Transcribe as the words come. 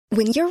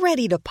When you're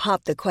ready to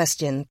pop the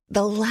question,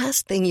 the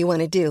last thing you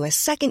want to do is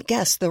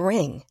second-guess the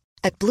ring.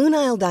 At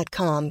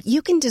BlueNile.com,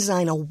 you can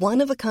design a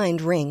one-of-a-kind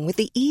ring with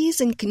the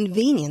ease and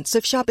convenience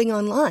of shopping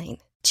online.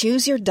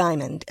 Choose your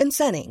diamond and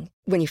setting.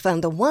 When you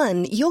find the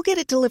one, you'll get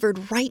it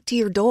delivered right to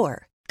your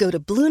door. Go to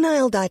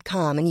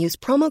BlueNile.com and use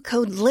promo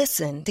code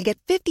LISTEN to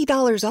get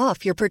 $50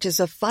 off your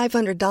purchase of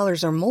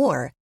 $500 or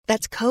more.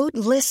 That's code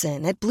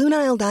LISTEN at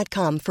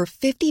BlueNile.com for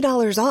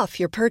 $50 off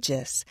your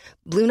purchase.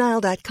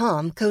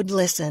 BlueNile.com, code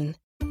LISTEN.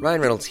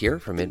 Ryan Reynolds here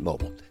from Mint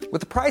Mobile. With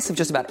the price of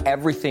just about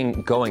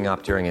everything going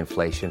up during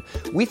inflation,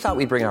 we thought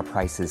we'd bring our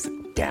prices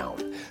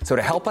down. So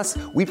to help us,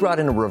 we brought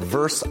in a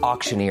reverse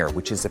auctioneer,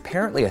 which is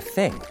apparently a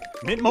thing.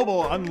 Mint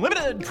Mobile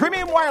Unlimited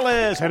Premium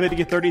Wireless. How to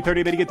get 30,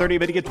 30, bit to get 30,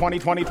 bit to get 20,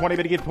 20, 20,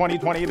 bit to get 20,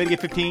 20, bit to get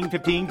 15,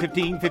 15,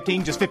 15,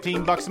 15, just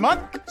 $15 a month?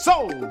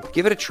 Sold!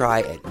 Give it a try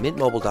at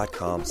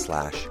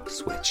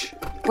mintmobile.com/switch.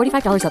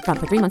 $45 up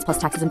front for 3 months plus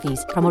taxes and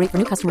fees. Promo rate for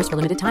new customers for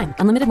limited time.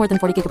 Unlimited more than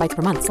 40 gigabytes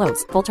per month.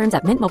 Slows full terms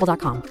at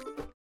mintmobile.com.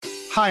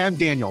 Hi, I'm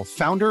Daniel,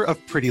 founder of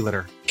Pretty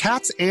Litter.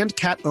 Cats and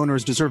cat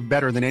owners deserve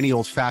better than any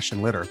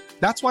old-fashioned litter.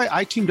 That's why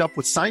I teamed up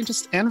with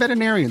scientists and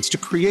veterinarians to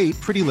create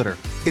Pretty Litter.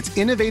 Its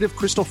innovative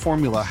crystal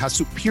formula has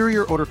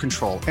superior odor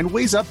control and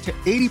weighs up to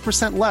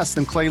 80% less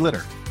than clay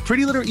litter.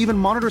 Pretty Litter even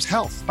monitors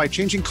health by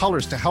changing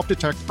colors to help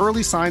detect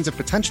early signs of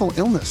potential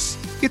illness.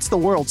 It's the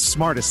world's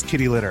smartest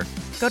kitty litter.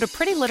 Go to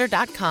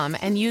prettylitter.com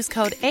and use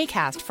code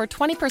ACAST for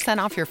 20%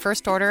 off your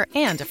first order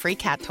and a free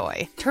cat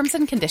toy. Terms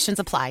and conditions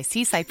apply.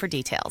 See site for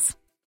details.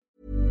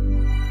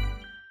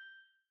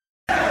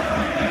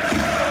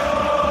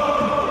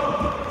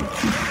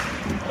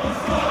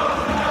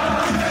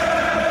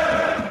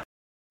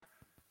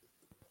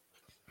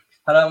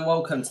 Hello and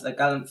welcome to the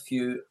Gallant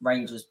Few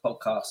Rangers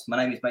podcast. My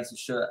name is Mason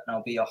Stewart and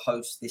I'll be your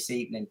host this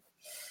evening.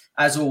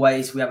 As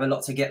always, we have a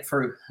lot to get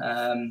through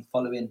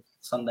following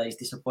Sunday's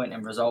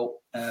disappointing result,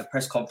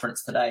 press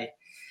conference today,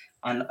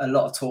 and a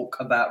lot of talk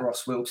about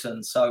Ross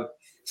Wilson. So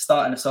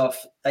starting us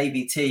off,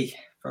 Davey T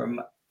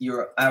from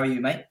Europe. How are you,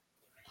 mate?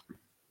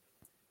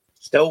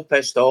 Still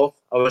pissed off.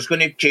 I was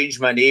going to change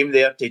my name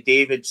there to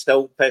David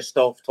Still Pissed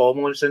Off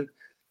Tomlinson.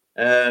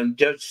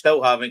 Just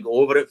still haven't got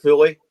over it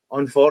fully,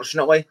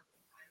 unfortunately.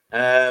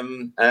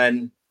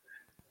 And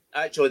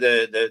actually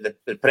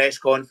the press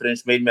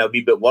conference made me a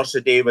wee bit worse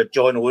today with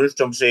John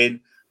Lundstrom saying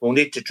we'll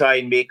need to try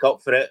and make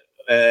up for it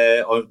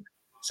on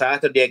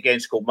Saturday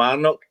against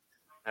Kilmarnock.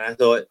 And I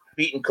thought,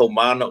 beating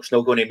Kilmarnock's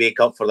not going to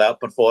make up for that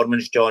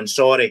performance, John.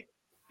 Sorry.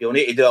 You'll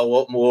need to do a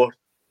lot more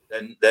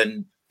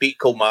than beat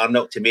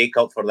Kilmarnock to make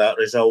up for that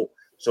result.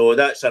 So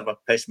that sort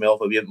of pissed me off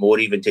a bit more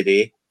even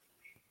today.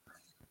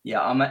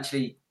 Yeah, I'm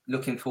actually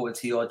looking forward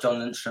to your John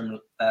Lundstrom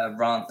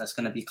rant that's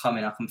going to be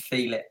coming. I can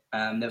feel it.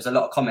 There was a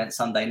lot of comments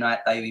Sunday night,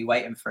 Davey,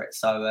 waiting for it.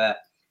 So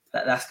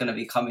that's going to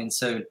be coming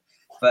soon.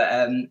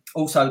 But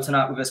also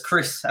tonight with us,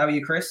 Chris. How are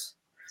you, Chris?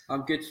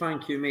 I'm good,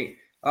 thank you, mate.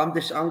 I'm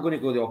going to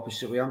go the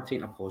opposite way. I'm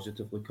taking a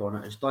positive look on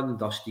it. It's done and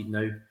dusted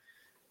now.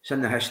 It's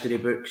in the history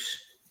books.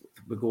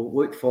 We go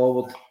look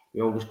forward.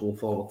 We always go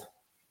forward.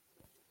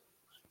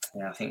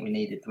 Yeah, I think we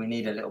need a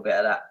little bit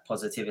of that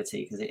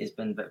positivity because it has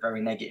been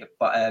very negative.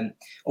 But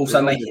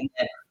also making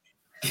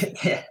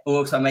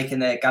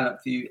their Gallant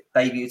Few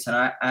debut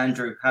tonight.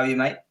 Andrew, how are you,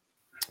 mate?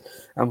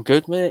 I'm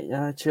good, mate.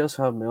 Cheers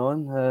for having me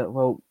on.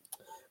 Well,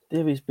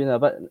 Davey's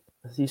been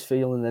he's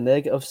feeling the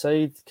negative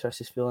side.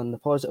 Chris is feeling the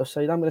positive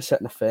side. I'm going to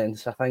sit on the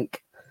fence. I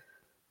think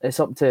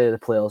it's up to the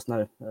players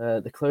now.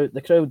 The crowd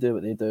do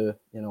what they do.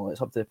 You know,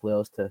 it's up to the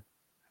players to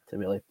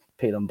really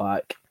pay them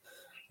back.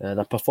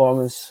 Their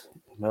performance,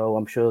 well,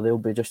 I'm sure they'll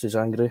be just as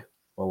angry.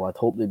 Well, I'd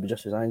hope they'd be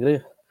just as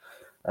angry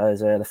as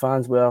the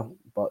fans were.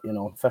 But,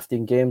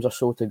 15 games or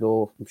so to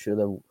go. I'm sure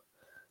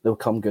they'll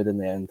come good in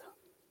the end.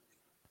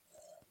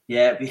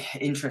 Yeah, it'd be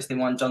an interesting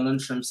one. John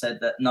Lundstrom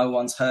said that no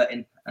one's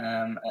hurting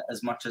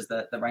as much as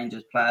the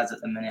Rangers players at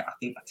the minute. I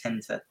think I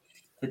tend to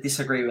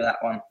disagree with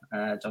that one,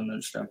 John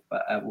Lundstrom,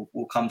 but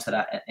we'll come to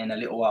that in a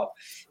little while.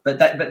 But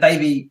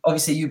Davey,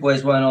 obviously you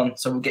boys weren't on,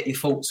 so we'll get your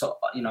thoughts.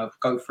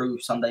 Go through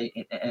Sunday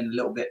in a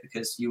little bit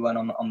because you weren't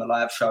on the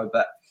live show.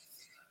 But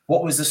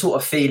what was the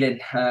sort of feeling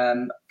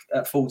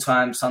at full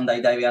time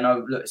Sunday, Davey? I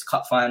know, look, it's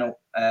cup final.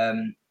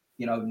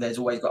 There's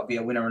always got to be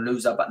a winner and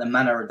loser, but the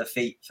manner of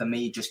defeat for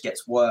me just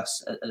gets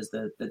worse as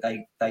the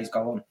days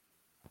go on.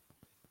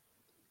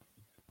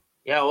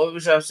 Yeah, well, it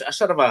was a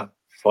sort of a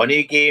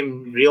funny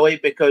game, really,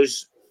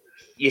 because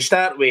you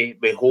start with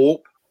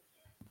hope,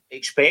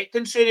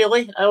 expectancy,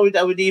 really. I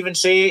would even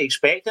say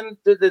expecting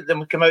them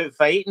to come out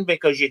fighting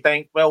because you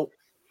think, well,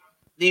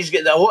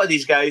 a lot of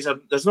these guys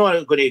there's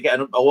not going to get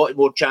a lot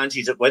more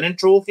chances at winning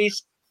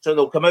trophies, so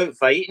they'll come out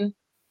fighting.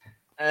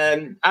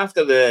 And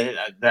after the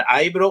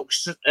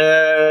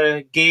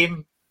Ibrox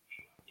game,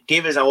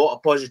 gave us a lot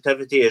of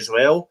positivity as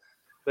well.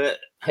 But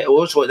it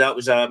also that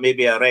was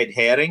maybe a red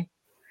herring.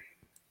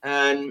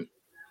 And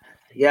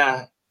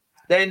yeah,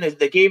 then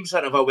the game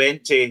sort of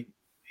went to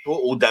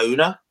total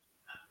downer.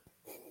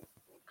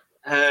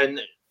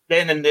 And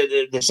then in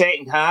the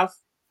second half,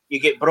 you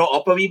get brought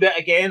up a wee bit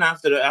again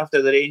after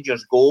the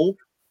Rangers goal.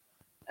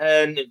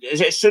 And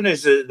as soon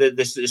as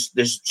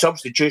the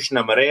substitution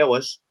of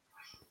Morelos,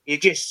 you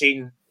just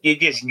knew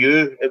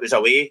it was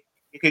away.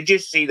 You could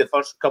just see the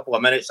first couple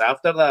of minutes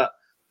after that,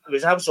 there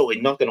was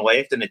absolutely nothing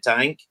left in the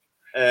tank.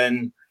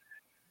 And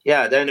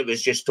yeah, then it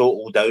was just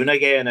total down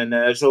again.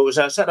 And so it was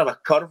a sort of a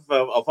curve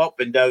of up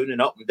and down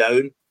and up and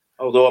down.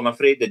 Although I'm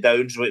afraid the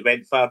downs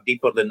went far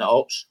deeper than the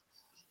ups.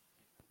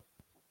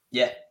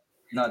 Yeah,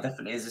 no,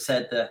 definitely. As I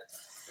said, the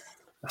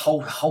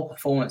whole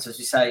performance, as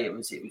you say, it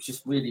was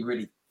just really,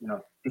 really,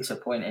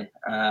 disappointing.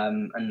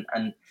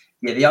 And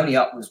yeah, the only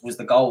up was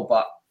the goal,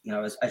 but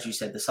as you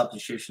said, the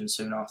substitution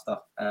soon after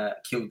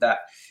killed that.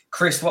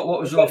 Chris, what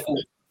was your thought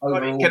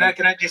overall? Can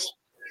I just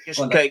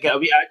get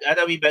add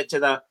a wee bit to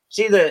that?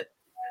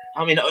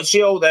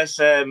 See all this.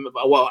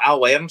 I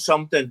learned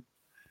something.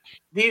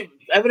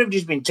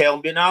 Everybody's been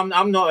telling me, and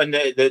I'm not in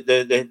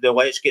the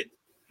let's get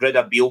rid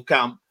of Beale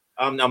camp.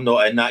 I'm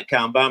not in that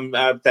camp.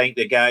 I think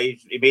the guy,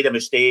 he made a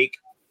mistake.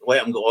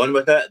 Let him go on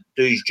with it,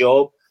 do his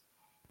job.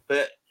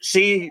 But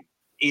see,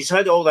 he's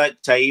had all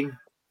that time.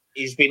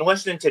 He's been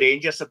listening to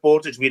Rangers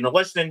supporters.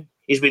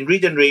 He's been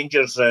reading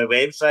Rangers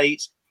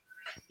websites.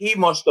 He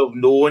must have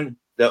known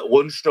that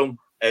Lundstrom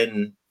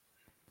and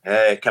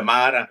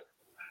Kamara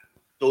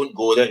don't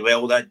go that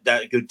well,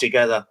 that good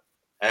together.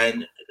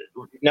 And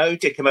now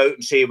to come out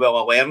and say, well,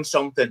 I learned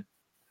something,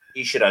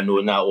 he should have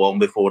known that long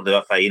before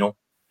the final.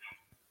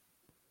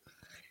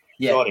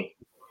 Yeah. Sorry.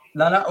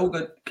 No, all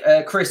good.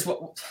 Chris,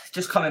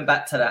 just coming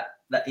back to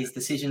that his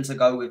decision to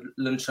go with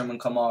Lundstrom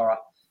and Kamara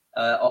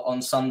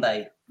on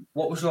Sunday,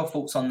 what was your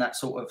thoughts on that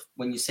sort of,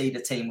 when you see the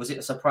team? Was it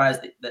a surprise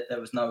that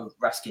there was no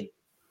Raskin?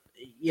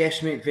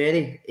 Yes, mate,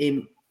 very.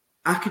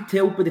 I could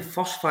tell by the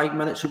first 5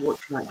 minutes of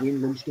watching that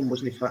game, Lundstrom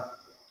wasn't fit.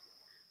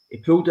 He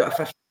pulled out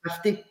a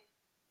 50-50,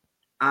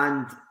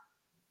 and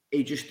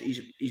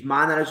his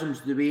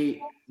mannerisms, the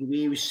way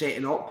he was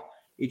setting up,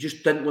 he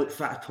just didn't look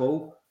fit at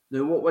all.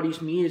 Now, what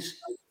worries me is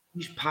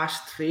he's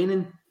past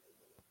training,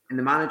 and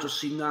the manager's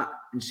seen that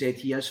and said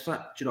he is fit.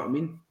 Do you know what I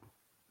mean?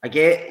 I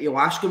get he'll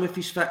ask him if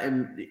he's fit,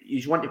 and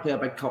he's wanting to play a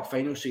big cup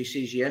final, so he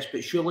says yes,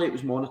 but surely it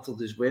was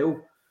monitored as well.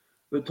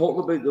 We're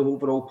talking about the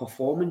overall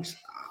performance.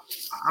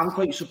 I'm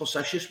quite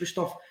superstitious with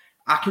stuff.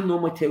 I can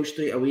normally tell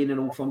straight away in an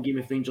Old Firm game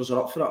if Rangers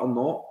are up for it or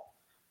not.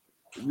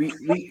 We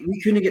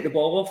couldn't get the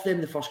ball off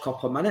them the first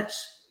couple of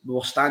minutes. We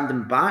were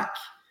standing back,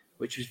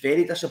 which was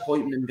very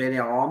disappointing and very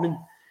alarming.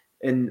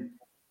 And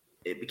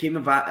it became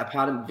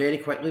apparent very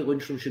quickly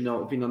Lundstrom should not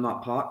have been on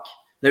that park.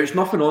 Now, it's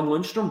nothing on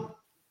Lundstrom.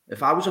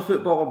 If I was a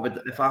footballer,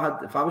 but if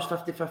I was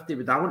 50-50,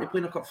 would I want to play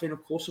in a cup final?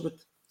 Of course I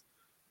would.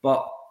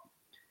 But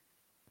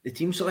the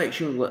team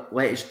selection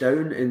let us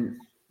down, and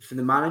for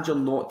the manager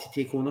not to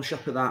take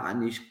ownership of that,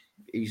 and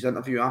his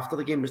interview after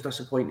the game was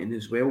disappointing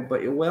as well.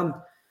 But he'll learn.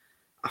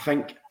 I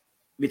think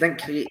we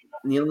didn't create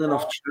nearly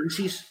enough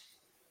chances.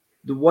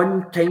 The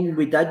one time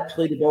we did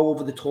play the ball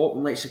over the top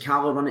and let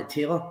Sakala run at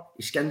Taylor,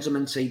 he skins him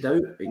inside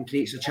out and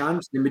creates a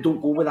chance. Then we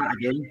don't go with that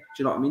again. Do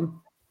you know what I mean?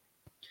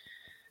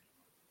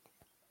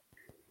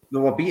 We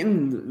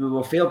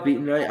were fair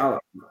beaten, right?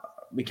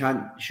 We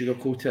can't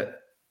sugarcoat it.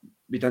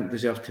 We didn't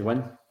deserve to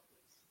win.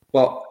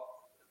 But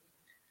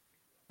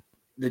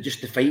the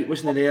fight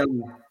wasn't there.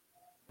 And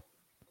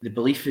the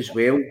belief as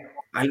well.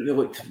 I think we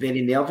looked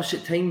very nervous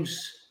at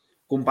times.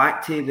 Going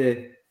back to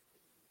the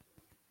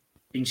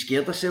being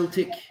scared of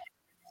Celtic,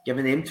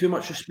 giving them too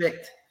much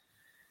respect.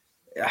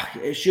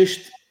 It's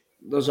just,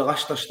 there's a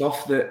list of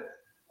stuff that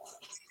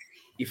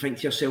you think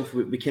to yourself,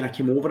 we kind of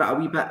came over it a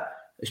wee bit,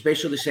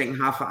 especially the second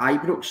half at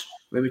Ibrox,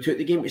 when we took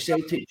the game to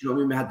Celtic. Do you know what I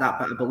mean? We had that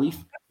bit of belief.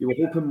 You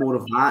were hoping more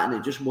of that, and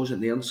it just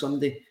wasn't there on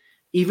Sunday.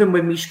 Even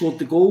when we scored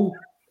the goal,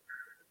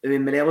 and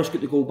when Morelos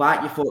got the goal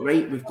back, you thought,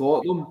 right, we've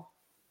got them.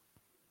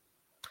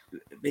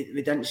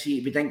 We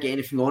didn't get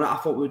anything on it. I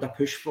thought we would have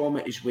pushed from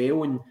it as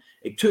well. And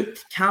it took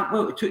to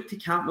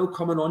Campbell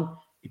coming on.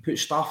 He put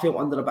Starfelt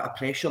under a bit of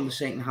pressure in the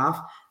second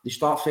half. The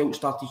Starfelt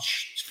started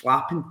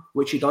flapping,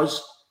 which he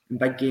does in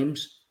big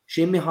games.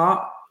 Shane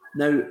Hart.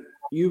 Now,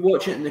 you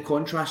watch it in the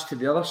contrast to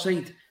the other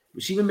side.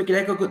 But see when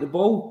McGregor got the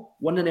ball,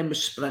 one of them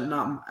was sprinting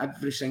at him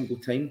every single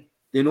time.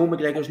 They know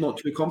McGregor's not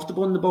too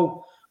comfortable on the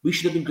ball. We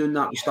should have been doing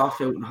that with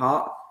Starfelt and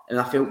Hart, and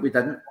I felt we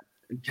didn't.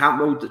 And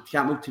Campbell,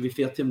 to be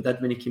fair to him,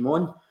 did when he came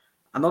on.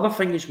 Another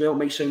thing as well, it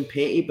might sound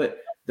petty, but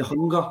the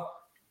hunger.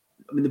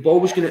 When the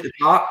ball was going at the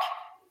park,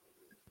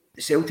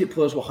 the Celtic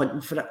players were hunting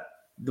for it.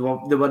 They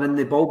were in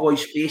the ball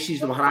boys'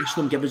 faces. They were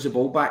harassing them, give us the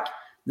ball back.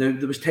 Now,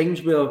 there was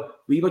times where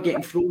we were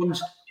getting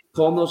throw-ins,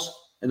 corners,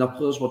 and our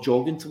players were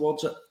jogging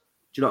towards it. Do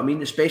you know what I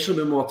mean? Especially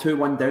when we were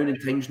 2-1 down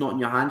and time's not in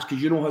your hands,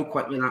 because you know how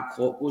quickly that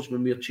clock goes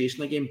when we're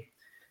chasing a game.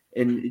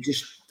 And it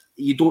just,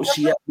 you don't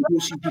see it. You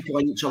don't see people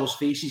in each other's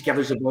faces, give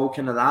us the ball,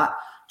 kind of that.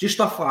 Just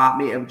stuff like that,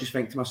 mate. I would just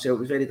think to myself, it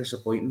was very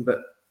disappointing, but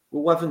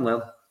we'll live and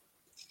learn.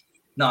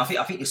 No, I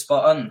think you're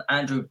spot on,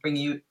 Andrew. Bring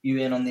you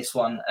in on this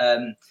one.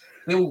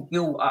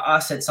 Bill, I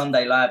said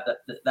Sunday Live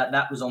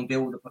that was on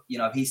Bill. You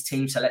know, his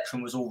team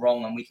selection was all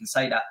wrong, and we can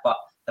say that. But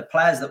the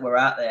players that were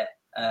out there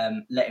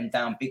let him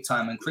down big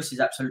time. And Chris is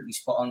absolutely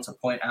spot on to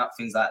point out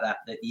things like that.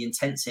 That the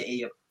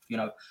intensity of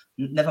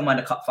never mind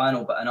a cup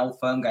final, but an Old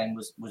Firm game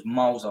was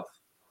miles off.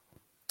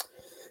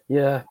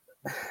 Yeah,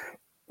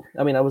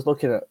 I mean, I was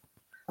looking at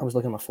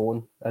my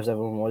phone as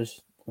everyone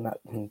was. And at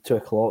 2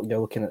 o'clock, you're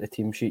looking at the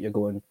team sheet. You're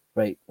going,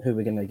 right, who are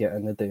we going to get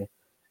in the day?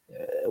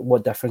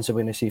 What difference are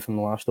we going to see from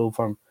the last Old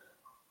Firm?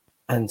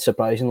 And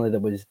surprisingly, there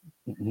was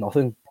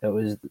nothing. It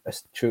was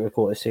true to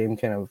quote the same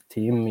kind of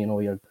team.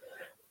 We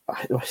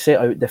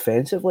set out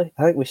defensively.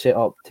 I think we set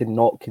up to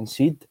not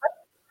concede.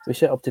 We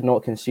set up to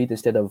not concede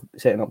instead of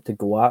setting up to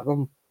go at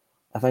them.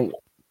 I think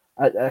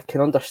I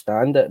can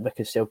understand it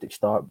because Celtic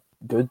start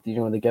good.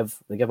 They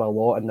give a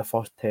lot in the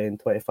first 10,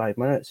 25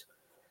 minutes,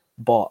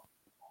 but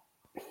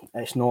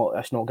it's not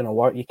going to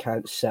work. You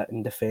can't sit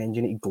and defend.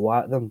 You need to go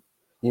at them.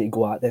 You need to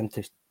go at them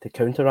to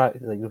counteract,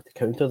 to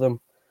counter them.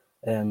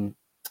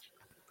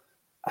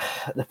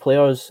 The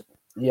players,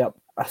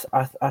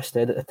 I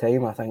said at the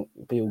time, I think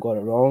Beale got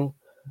it wrong.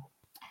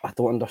 I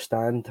don't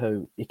understand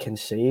how he can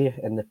say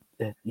in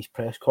these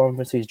press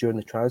conferences during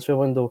the transfer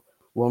window,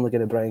 we're only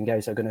going to bring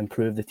guys that are going to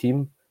improve the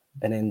team,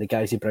 and then the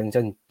guys he brings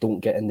in don't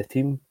get in the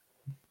team.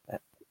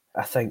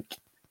 I think,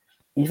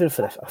 even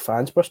for a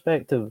fan's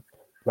perspective,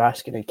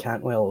 Raskin and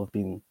Cantwell have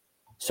been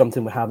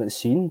something we haven't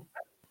seen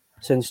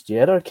since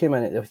Gerrard came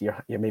in. If you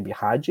maybe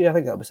Hadji, I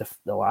think that was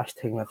the last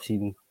time I've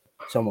seen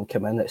someone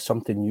come in that's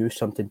something new,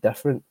 something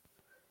different.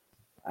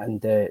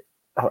 And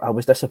I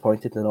was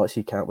disappointed to not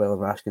see Cantwell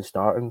and Raskin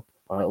starting,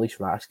 or at least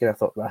Raskin. I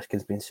thought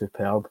Raskin's been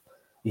superb.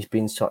 He's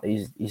been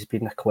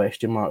a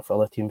question mark for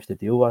other teams to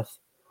deal with,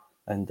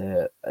 and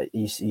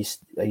he's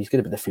going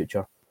to be the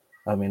future.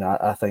 I mean,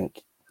 I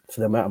think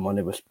for the amount of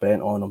money we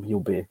spent on him, he'll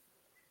be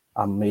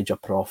a major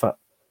profit.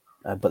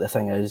 But the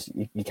thing is,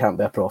 you can't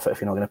be a profit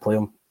if you're not going to play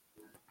him.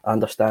 I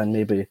understand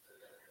maybe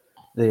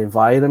the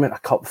environment, a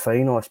cup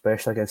final,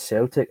 especially against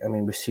Celtic. I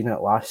mean, we've seen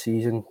it last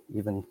season.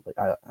 Even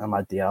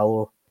Amad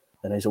Diallo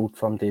in his Old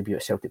Firm debut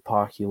at Celtic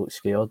Park, he looked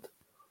scared.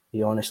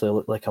 He honestly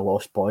looked like a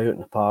lost boy out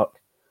in the park.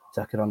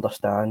 So I can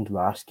understand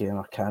Raskin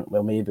or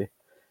Cantwell. Maybe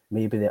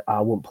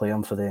I won't play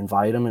him for the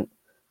environment,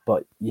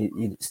 but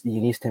you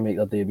need to make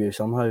their debut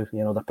somehow.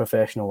 They're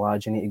professional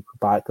lads. You need to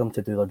back them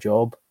to do their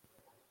job.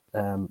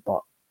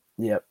 But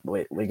yeah,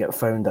 we get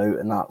found out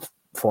in that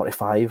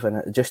 45, and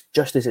it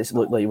just as it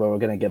looked like we were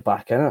going to get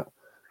back in it.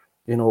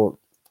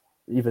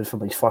 Even from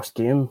his first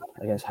game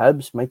against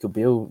Hibs, Michael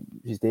Beale,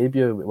 his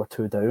debut, we were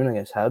 2 down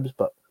against Hibs,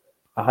 but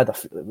we had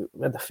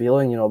the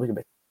feeling, we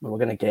were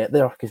going to get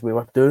there because we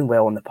were doing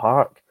well in the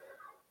park.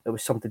 It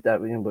was something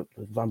that with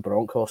Van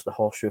Bronckhorst, the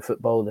horseshoe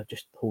football, they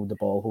just hold the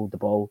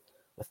ball.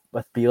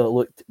 With Beale, it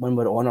looked when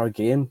we're on our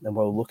game and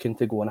we're looking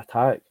to go and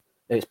attack,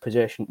 it's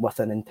possession with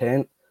an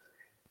intent,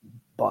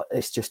 but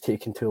it's just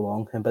taking too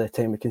long. And by the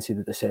time we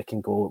conceded the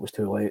second goal, it was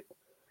too late.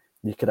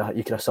 You could have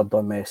subbed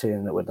on Messi,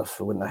 and it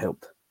wouldn't have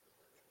helped.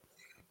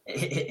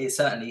 It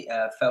certainly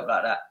felt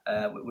like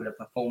that with a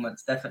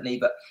performance,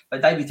 definitely.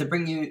 But David, to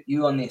bring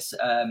you on this,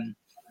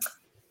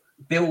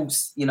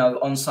 Bill's,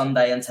 on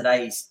Sunday and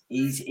today's,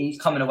 he's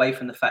coming away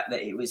from the fact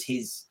that it was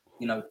his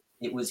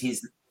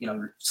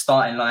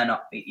starting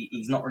lineup.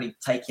 He's not really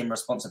taking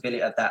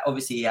responsibility of that.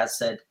 Obviously, he has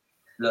said,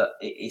 look,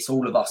 it's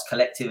all of us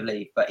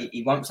collectively, but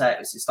he won't say it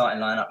was his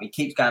starting lineup. He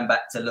keeps going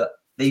back to, look,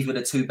 these were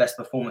the 2 best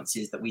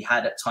performances that we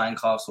had at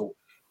Tynecastle.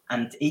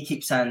 And he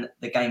keeps saying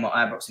the game at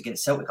Ibrox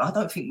against Celtic, I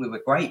don't think we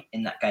were great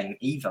in that game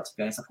either, to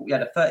be honest. I thought we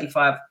had a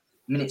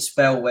 35-minute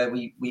spell where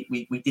we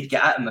did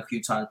get at them a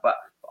few times, but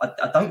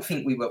I don't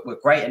think we were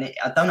great. And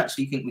I don't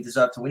actually think we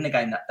deserved to win the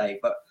game that day.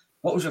 But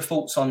what was your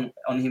thoughts on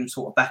him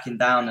sort of backing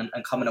down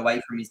and coming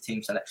away from his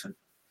team selection?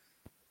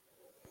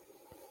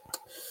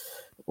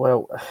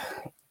 Well,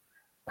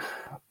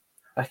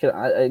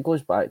 it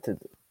goes back to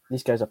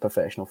these guys are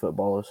professional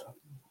footballers.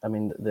 I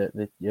mean,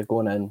 you're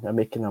going in and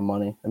making their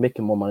money, and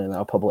making more money than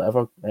I'll probably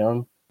ever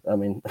earn. I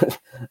mean,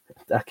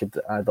 I could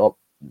add up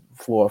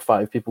 4 or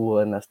 5 people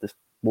in this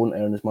won't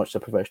earn as much as a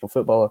professional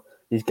footballer.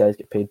 These guys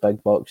get paid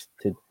big bucks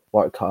to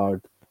work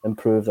hard,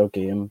 improve their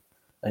game,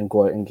 and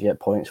go out and get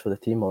points for the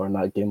team, or in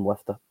that game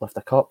lift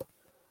a cup.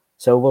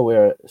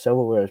 Silverware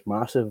is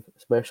massive,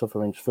 especially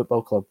for Rangers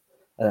Football Club,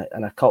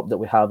 and a cup that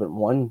we haven't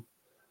won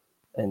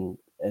and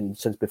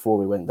since before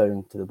we went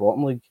down to the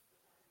bottom league.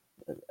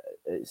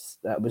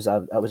 That was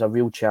a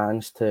real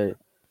chance to,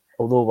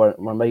 although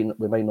we might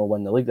not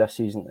win the league this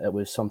season, it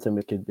was something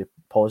we could be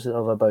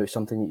positive about,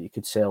 something that you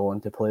could sell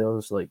on to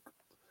players. Like,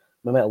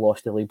 we might have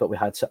lost the league, but we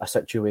had a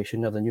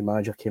situation where the new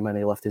manager came in,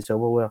 he lifted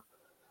silverware.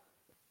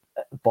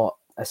 But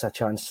it's a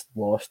chance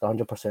lost.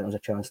 100% was a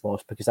chance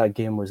lost, because that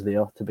game was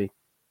there to be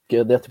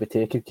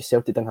taken. Because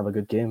Celtic didn't have a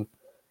good game.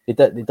 They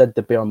did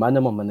the bare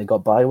minimum and they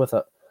got by with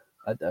it.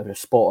 It was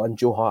spot on.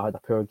 Joe Hart had a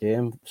poor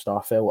game.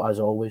 Starfelt, as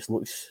always,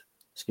 looks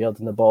scared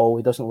in the ball.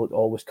 He doesn't look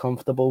always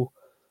comfortable.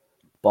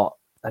 But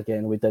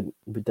again, we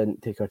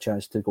didn't take our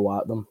chance to go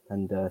at them,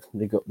 and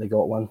they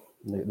got one.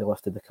 They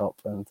lifted the cup,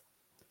 and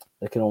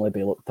they can only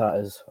be looked at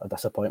as a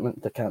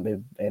disappointment. There can't be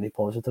any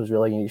positives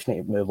really. You just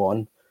need to move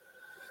on.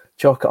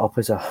 Chalk it up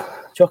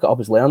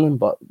as learning,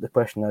 but the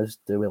question is,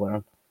 do we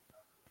learn?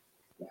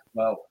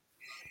 Well,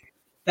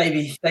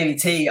 Davey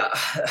T,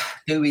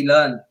 do we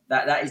learn?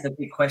 That is the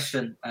big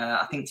question.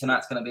 I think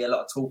tonight's going to be a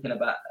lot of talking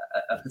about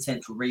a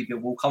potential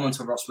rebuild. We'll come on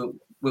to Ross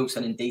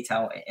Wilson in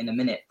detail in a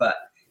minute, but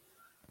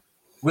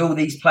will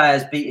these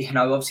players be,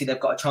 obviously they've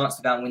got a chance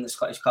to go and win the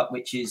Scottish Cup,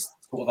 which is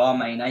sort of our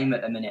main aim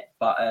at the minute.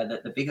 But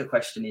the bigger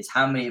question is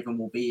how many of them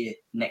will be here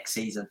next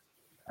season,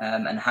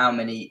 and how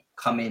many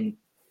come in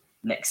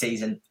next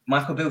season.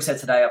 Michael Beale said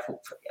today, I thought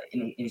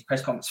in his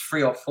press conference,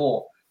 3 or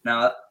 4.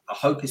 Now, I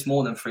hope it's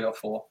more than 3 or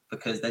 4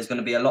 because there's going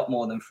to be a lot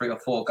more than 3 or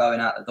 4 going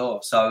out the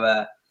door.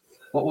 So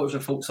what was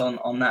your thoughts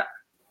on that?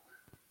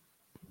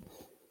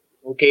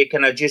 Okay,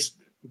 can I just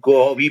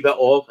go a wee bit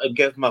off and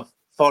give my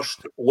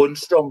first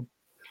Lundstrom?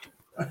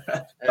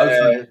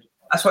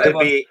 That's what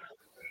everyone...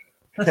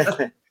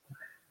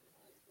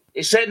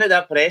 He's sitting at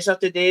that presser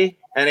today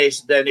and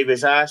he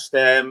was asked,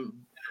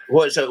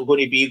 what's it going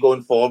to be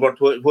going forward?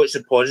 What's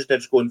the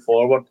positives going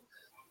forward?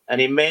 And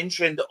he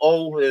mentioned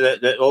all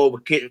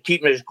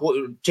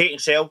taking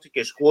Celtic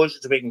as close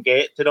as we can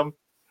get to them.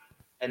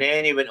 And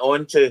then he went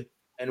on to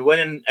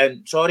winning.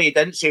 And sorry, he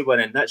didn't say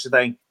winning. That's the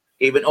thing.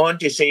 He went on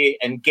to say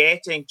and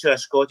getting to a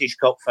Scottish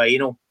Cup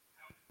final.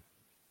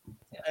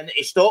 Yeah. And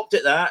he stopped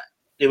at that.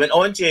 He went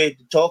on to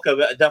talk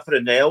about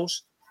different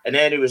else. And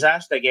then he was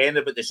asked again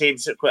about the same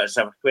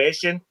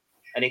question.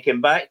 And he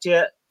came back to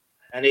it.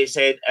 And he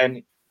said,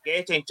 and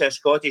getting to a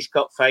Scottish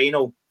Cup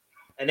final.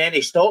 And then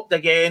he stopped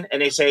again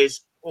and he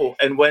says,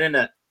 and winning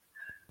it.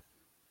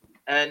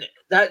 And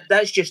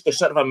that's just the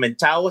sort of a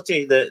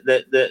mentality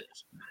that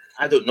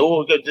I don't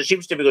know, there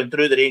seems to be going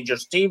through the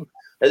Rangers team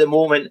at the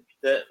moment,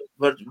 that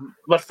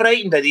we're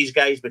frightened of these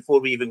guys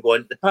before we even go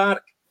into the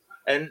park.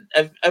 And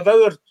if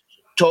our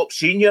top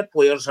senior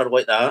players are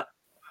like that,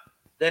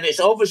 then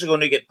it's obviously going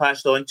to get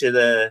passed on to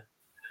the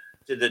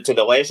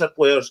lesser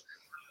players.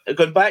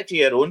 Going back to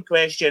your own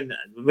question,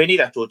 we need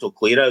a total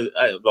clear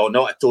out. Well,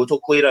 not a total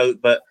clear out,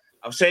 but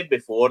I've said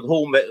before, the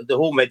whole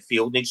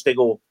midfield needs to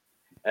go.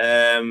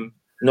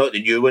 Not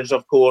the new ones,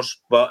 of course,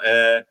 but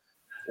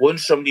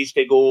Lundstrom needs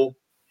to go.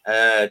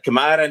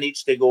 Kamara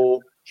needs to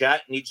go.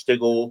 Jack needs to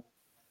go.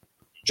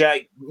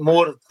 Jack,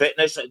 more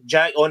fitness.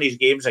 Jack on his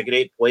game's a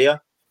great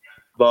player,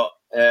 but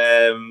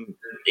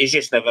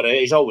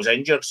he's always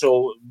injured.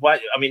 So,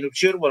 I'm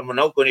sure we're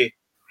not going to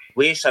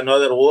waste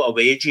another lot of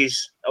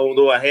wages,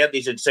 although I heard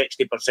he's in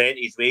 60% of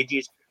his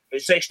wages.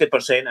 But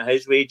 60% of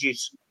his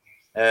wages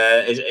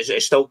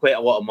is still quite a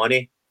lot of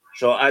money.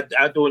 So I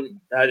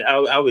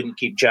wouldn't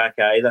keep Jack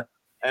either.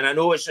 And I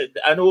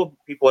know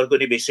people are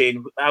going to be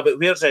saying, but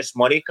where's this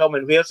money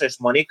coming? Where's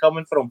this money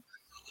coming from?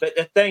 But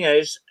the thing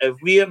is, if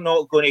we're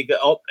not going to get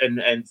up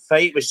and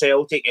fight with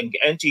Celtic and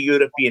get into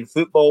European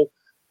football,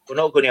 we're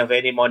not going to have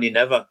any money,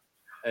 never.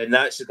 And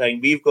that's the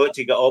thing. We've got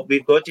to get up.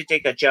 We've got to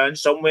take a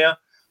chance somewhere,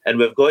 and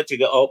we've got to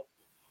get up,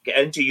 get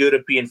into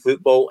European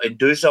football and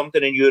do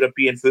something in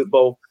European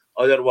football.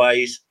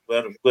 Otherwise,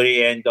 we're going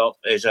to end up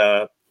as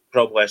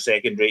probably a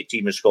second-rate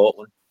team in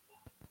Scotland.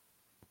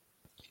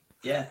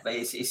 Yeah, but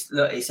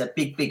it's a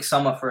big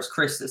summer for us,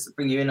 Chris. Let's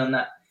bring you in on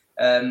that.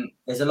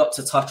 There's a lot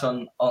to touch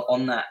on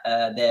that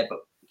there, but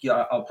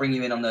I'll bring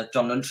you in on the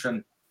John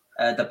Lundstrom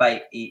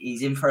debate.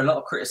 He's in for a lot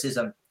of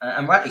criticism,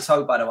 and rightly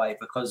so, by the way,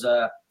 because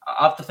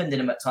I've defended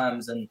him at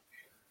times, and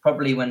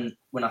probably when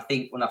I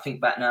think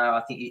back now,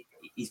 I think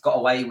he's got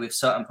away with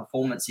certain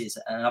performances,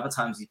 and other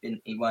times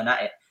he weren't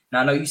at it. Now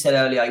I know you said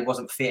earlier he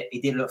wasn't fit,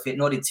 he didn't look fit,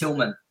 nor did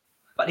Tillman,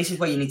 but this is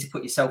where you need to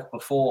put yourself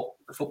before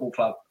the football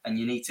club, and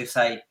you need to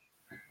say,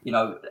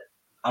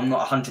 I'm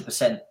not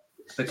 100%,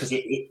 because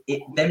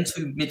them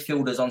two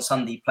midfielders on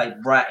Sunday played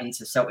right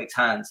into Celtic's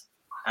hands,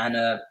 and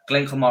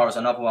Glenn Kamara is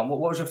another one. What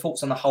was your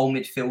thoughts on the whole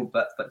midfield,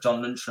 but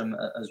John Lundstrom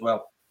as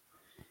well?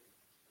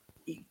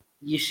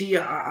 You see,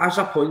 as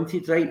I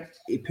pointed, right,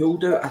 I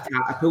pulled out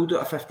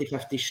a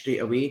 50-50 straight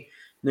away.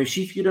 Now,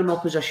 see if you're an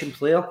opposition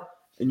player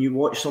and you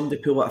watch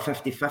somebody pull out a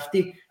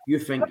 50-50, you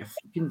think, you're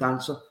fucking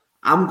dancer.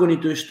 I'm going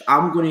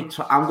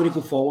to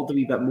go forward a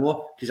wee bit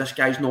more because this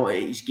guy's not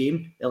at his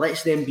game. It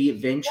lets them be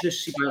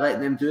adventurous. See, by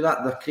letting them do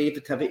that, their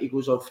creativity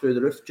goes all through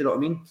the roof. Do you know what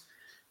I mean?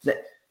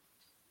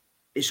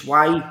 It's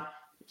why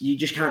you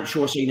just can't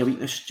show a sign of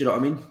weakness. Do you know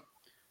what I mean?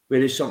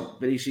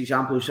 Whereas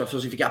examples, if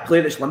you get a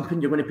player that's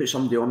limping, you're going to put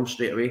somebody on him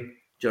straight away. Do you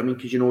know what I mean?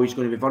 Because you know he's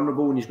going to be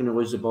vulnerable and he's going to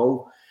lose the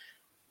ball.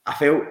 I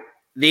felt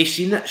they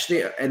seen it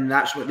straight, and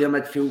that's what their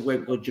midfield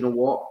went. Do you know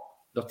what?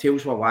 Their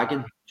tails were wagging.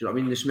 Do you know what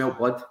I mean? They smelled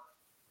blood.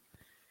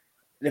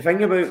 The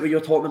thing about what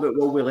you're talking about,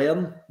 will we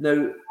learn?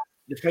 Now,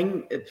 the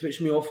thing that puts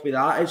me off with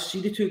that is,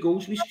 see the 2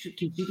 goals we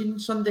conceded on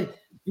Sunday?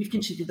 We've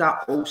conceded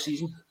that all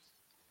season.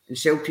 And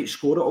Celtic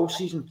scored it all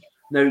season.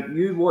 Now,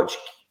 you watch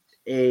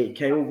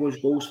Kyle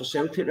goals for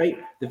Celtic, right?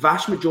 The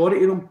vast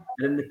majority of them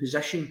are in the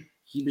position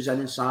he was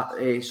in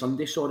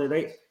Sunday,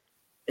 right?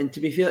 And to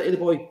be fair to the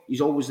boy,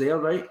 he's always there,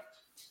 right?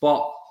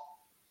 But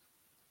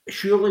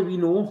surely we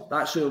know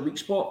that's our weak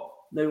spot.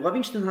 Now,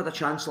 Livingston had a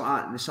chance like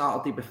that on the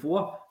Saturday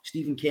before.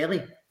 Stephen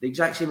Kelly, the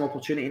exact same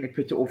opportunity, and they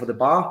put it over the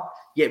bar.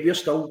 Yet we're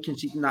still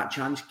conceding that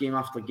chance game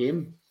after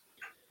game.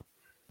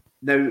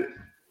 Now,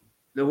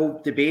 the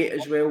whole debate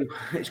as well,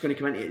 it's going to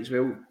come into it as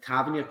well.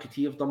 Tavernier, could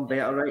he have done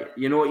better, right?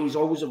 You know, he's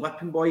always a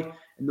whipping boy,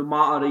 and no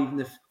matter even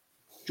if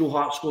Joe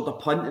Hart scored a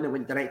punt and it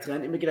went directly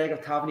into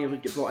McGregor, Tavernier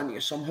would get brought into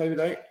it somehow,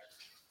 right?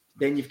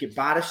 Then you've got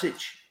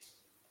Barisic,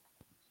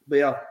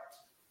 where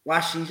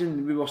last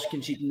season we were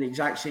conceding the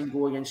exact same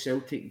goal against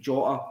Celtic.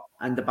 Jota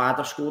and the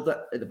Badder scored it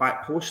at the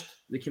back post.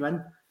 They came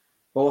in,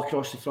 ball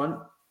across the front.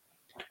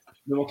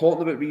 When we're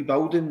talking about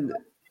rebuilding,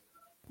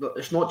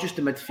 it's not just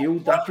the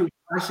midfield. I feel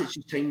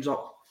Barisic's time's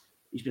up.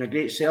 He's been a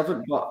great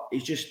servant, but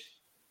he's just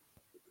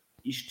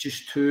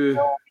too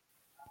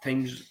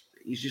times.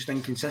 He's just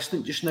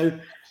inconsistent just now.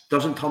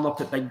 Doesn't turn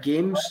up at big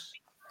games.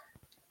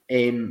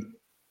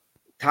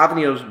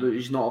 Tavernier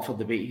is not up for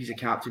debate. He's a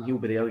captain. He'll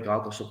be there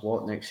regardless of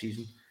what next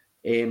season.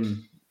 The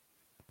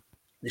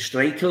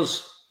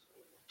strikers,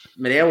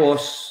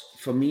 Morelos,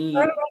 for me,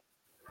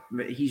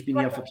 he's been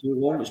here for too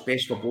long. It's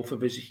best for both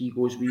of us. He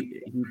goes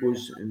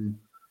and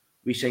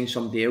we sign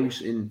somebody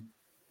else. And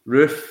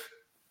Roof,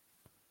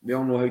 we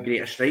all know how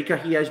great a striker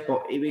he is,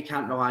 but we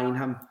can't rely on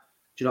him.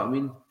 Do you know what I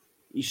mean?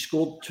 He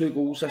scored 2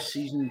 goals this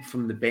season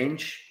from the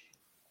bench.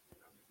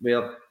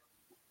 We're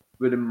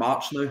in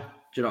March now. Do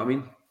you know what I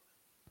mean?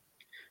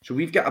 So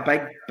we've got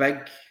a big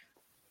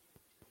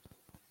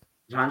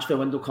transfer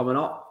window coming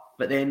up.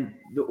 But then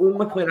the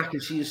only player I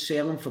can see is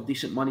selling for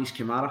decent money is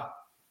Kamara.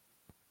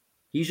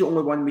 He's the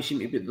only one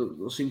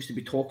there seems to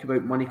be talk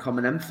about money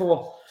coming in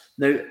for.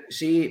 Now,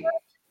 say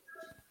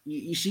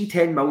you see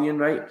 10 million,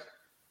 right?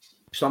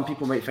 Some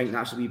people might think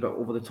that's a wee bit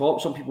over the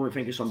top. Some people might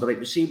think it's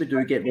underrated. But say we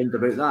do get wind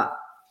about that,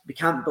 we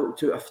can't build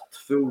to a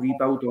full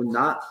rebuild on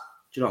that.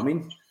 Do you know what I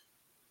mean?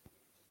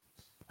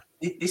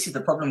 This is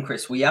the problem,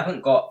 Chris. We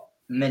haven't got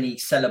many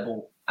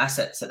sellable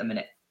assets at the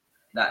minute.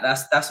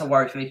 That's a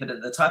worry for me. For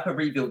the type of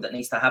rebuild that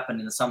needs to happen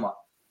in the summer,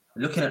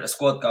 looking at the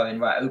squad going,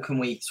 right, who can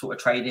we sort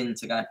of trade in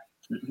to go?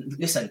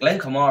 Listen, Glenn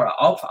Kamara,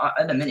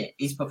 at the minute,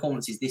 his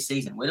performances this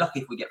season, we're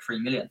lucky if we get 3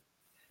 million.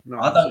 No.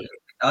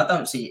 I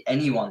don't see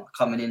anyone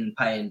coming in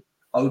paying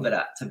over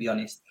that, to be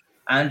honest.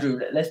 Andrew,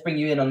 let's bring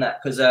you in on that,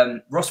 because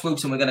Ross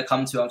Wilson, we're going to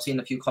come to. I've seen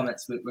a few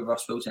comments with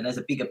Ross Wilson. There's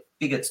a bigger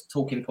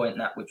talking point in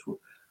that, which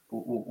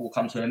we'll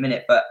come to in a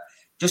minute. But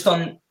just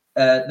on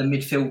the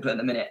midfield at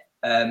the minute,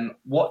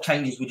 what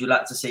changes would you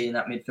like to see in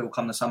that midfield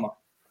come the summer?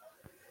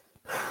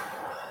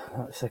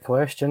 That's a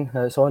question.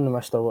 It's on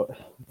Mr.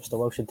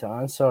 Wilson to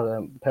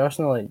answer.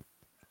 Personally,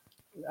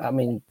 I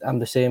mean, I'm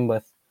the same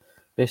with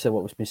basically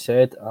what was being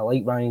said. I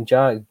like Ryan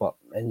Jack, but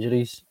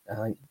injuries. I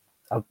think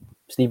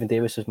Stephen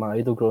Davis is my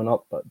idol growing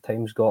up, but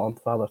time's got him.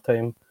 Father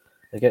Time,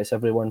 it gets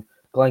everyone.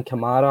 Glenn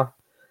Kamara,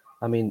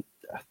 I mean,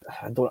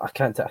 I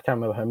can't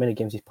remember how many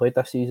games he's played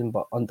this season,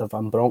 but under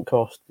Van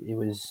Bronckhorst,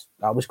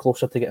 I was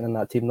closer to getting in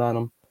that team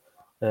than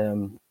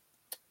him.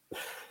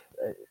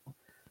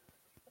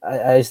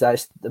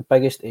 That's the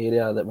biggest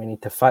area that we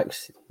need to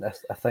fix.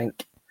 I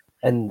think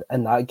in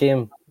that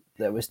game,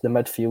 that was the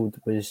midfield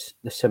was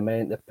the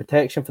cement, the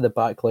protection for the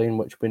back line,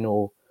 which we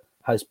know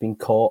has been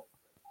caught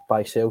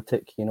by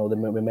Celtic. You know,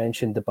 we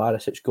mentioned the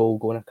Barisic goal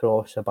going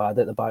across, Abad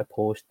at the back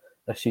post.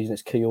 This season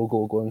it's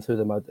Kyogo going through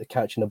the mud,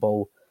 catching the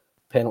ball,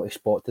 penalty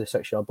spot to the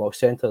 6-yard box,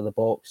 centre of the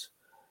box.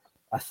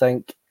 I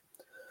think,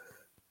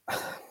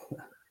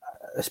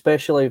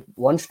 especially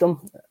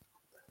Lundstram,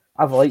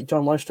 I've liked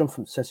John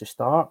Lundstram since the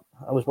start.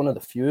 I was one of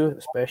the few,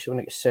 especially when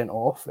he got sent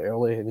off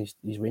early in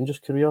his Rangers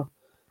career.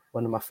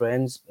 One of my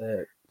friends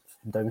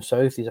from down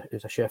south, he's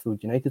a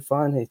Sheffield United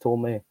fan. He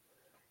told me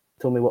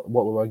what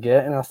we were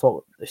getting. I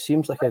thought it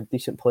seems like a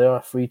decent player,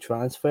 a free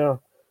transfer.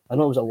 I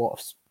know there was a lot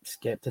of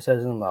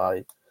scepticism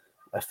that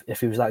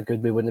if he was that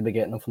good, we wouldn't be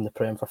getting him from the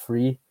Prem for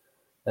free.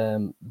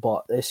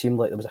 But it seemed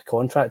like there was a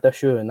contract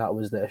issue, and that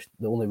was the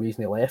only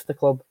reason he left the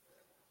club.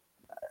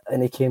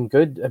 And he came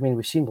good. I mean,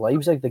 we've seen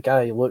Leipzig. The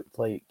guy looked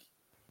like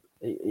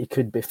he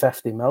could be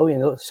 50 million.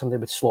 He looked like somebody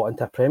would slot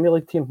into a Premier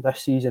League team.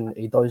 This season,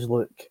 he does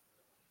look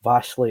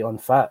vastly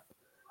unfit,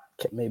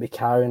 maybe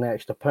carrying an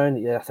extra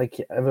pound. Yeah, I think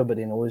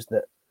everybody knows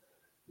that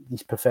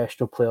these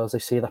professional players, they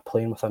say they're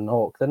playing with a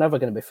knock. They're never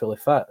going to be fully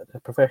fit. The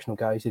professional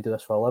guys, they do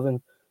this for a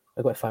living.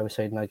 I go to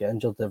five-a-side and I get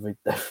injured every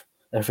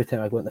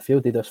time I go in the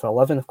field. They do this for a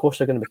living. Of course,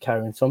 they're going to be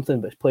carrying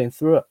something, but it's playing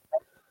through it.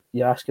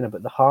 You're asking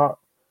about the heart.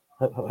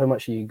 How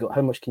much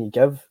can you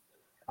give?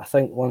 I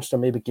think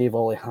Lundstram maybe gave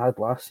all he had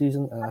last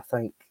season, and I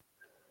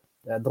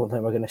don't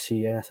think we're going to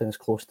see anything as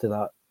close to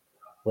that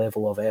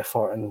level of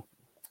effort and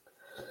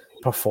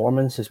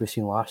performance as we've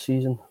seen last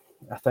season.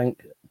 I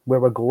think where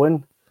we're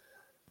going,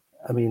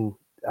 I mean,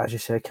 as you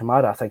said,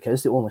 Kamara, I think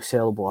is the only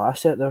sellable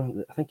asset there.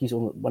 I think he's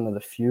only one of the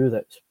few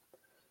that's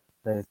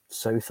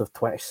south of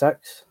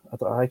 26. I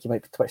think he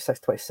might be 26,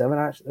 27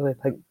 actually. I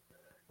think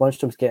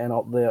Lundstram's getting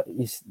up there.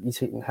 He's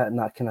hitting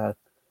that kind of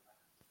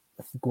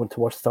going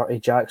towards 30.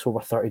 Jack's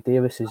over 30.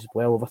 Davis is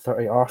well over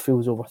 30.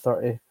 Arfield's over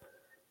 30.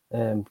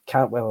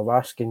 Cantwell or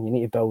Raskin, you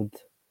need to build.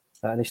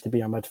 That needs to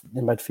be the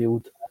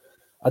midfield.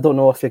 I don't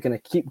know if you're going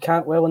to keep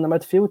Cantwell in the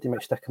midfield. You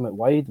might stick him out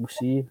wide. We'll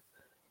see.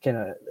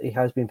 He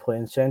has been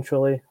playing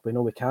centrally. We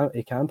know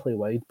he can play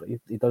wide, but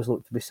he does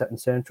look to be sitting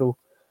central.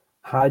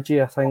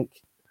 Hadji, I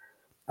think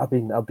I've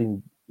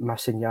been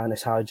missing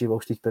Yanis Hadji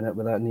whilst he's been out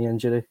with that knee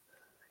injury.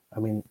 I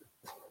mean,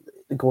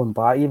 going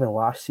back even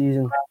last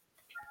season,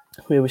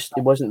 he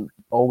wasn't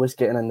always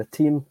getting in the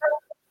team.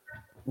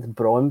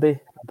 Brøndby,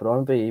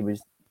 he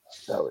was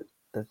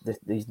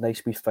these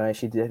nice wee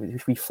finish.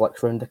 He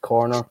flicks round the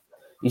corner.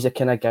 He's the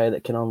kind of guy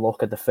that can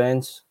unlock a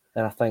defence.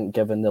 And I think,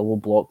 given the low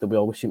block that we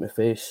always seem to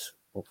face,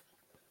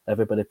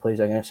 everybody plays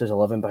against us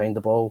 11 behind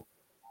the ball.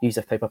 He's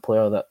the type of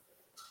player that,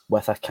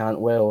 with a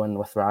Cantwell and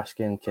with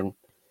Raskin,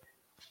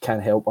 can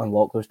help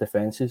unlock those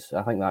defences.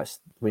 I think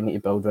we need to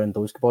build around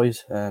those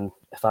boys. And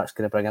if that's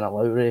going to bring in a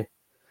Lowry,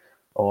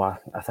 I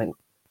think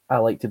I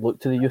like to look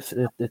to the youth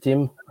of the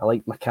team. I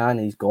like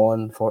McCann, he's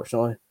gone,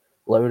 fortunately.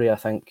 Lowry, I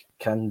think,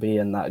 can be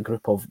in that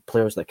group of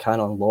players that can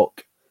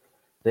unlock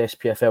the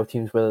SPFL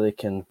teams, whether they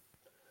can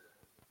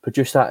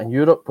produce that in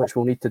Europe, which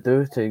we'll need to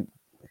do to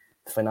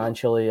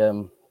financially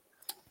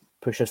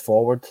push us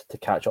forward to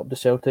catch up to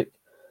Celtic.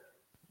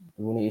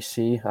 We'll need to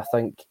see. I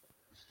think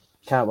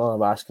Cantwell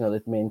and Raskin are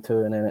the main two,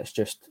 and then it's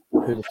just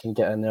who they can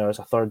get in there as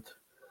a third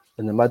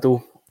in the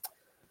middle.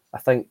 I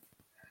think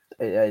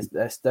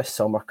this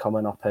summer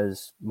coming up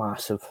is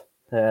massive.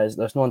 There's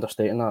no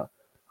understating that.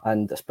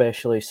 And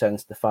especially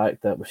since the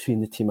fact that we've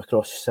seen the team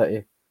across the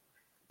city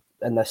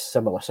in this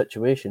similar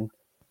situation,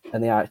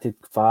 and they acted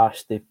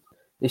fast.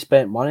 They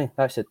spent money.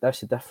 That's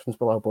the difference.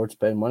 Will our board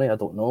spend money? I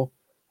don't know.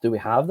 Do we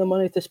have the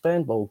money to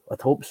spend? Well,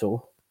 I'd hope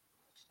so.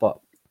 But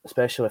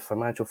especially with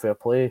financial fair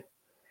play,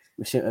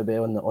 we seem to be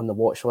on the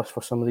watch list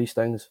for some of these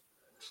things.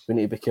 We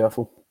need to be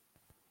careful.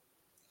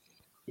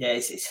 Yeah,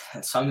 it's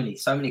so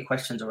many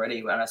questions already.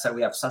 And I say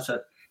we have so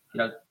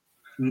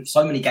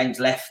many games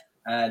left.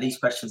 These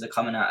questions are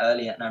coming out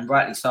early, and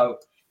rightly so.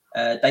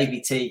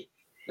 Davey T,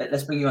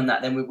 let's bring you on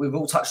that. Then we've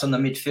all touched on the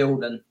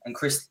midfield, and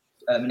Chris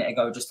a minute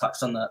ago just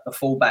touched on the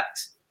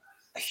fullbacks.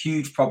 A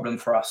huge problem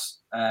for us,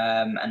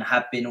 and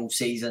have been all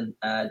season.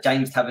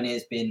 James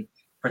Tavernier's been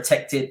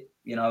protected,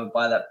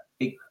 by that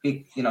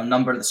big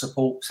number of the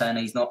support saying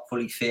he's not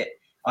fully fit.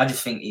 I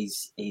just think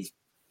he's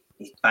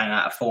bang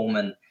out of form,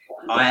 and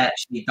I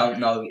actually don't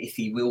know if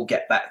he will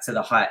get back to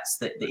the heights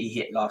that he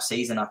hit last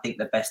season. I think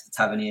the best of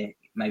Tavernier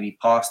maybe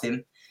passed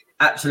him.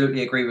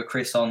 Absolutely agree with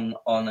Chris on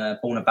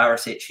Borna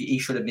Barisic. He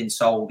should have been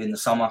sold in the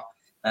summer.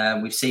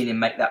 We've seen him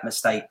make that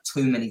mistake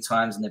too many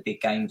times in the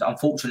big games.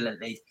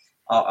 Unfortunately,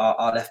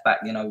 our left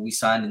back, we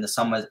signed in the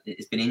summer,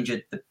 has been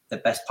injured the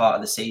best part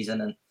of the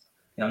season, and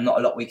not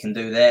a lot we can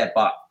do there.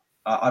 But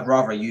I'd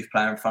rather a youth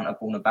player in front of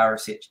Borna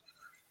Barisic.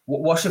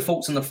 What's your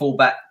thoughts on the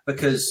fullback?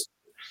 Because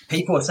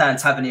people are saying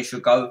Tavernier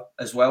should go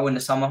as well in the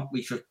summer.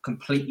 We should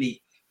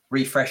completely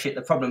refresh it.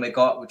 The problem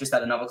we've just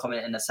had another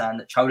comment in the saying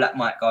that Cholak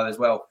might go as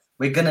well.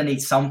 We're going to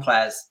need some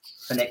players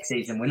for next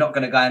season. We're not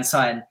going to go and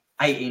sign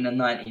 18 and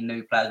 19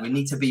 new players. We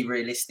need to be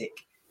realistic.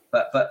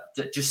 But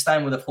just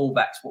staying with the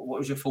fullbacks, what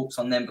was your thoughts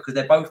on them? Because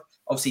they're both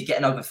obviously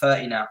getting over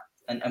 30 now,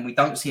 and we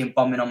don't see them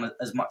bombing on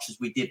as much as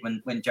we did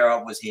when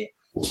Gerrard was here.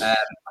 I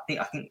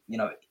think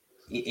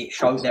it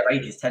shows their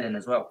age is telling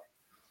as well.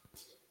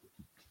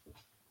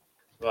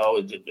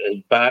 Well,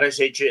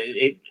 Barisic,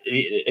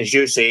 as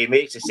you say, he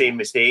makes the same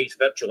mistakes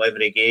virtually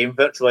every game,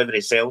 virtually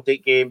every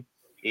Celtic game.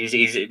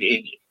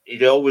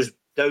 He's always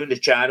down the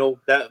channel,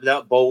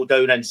 that ball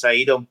down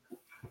inside him.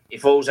 He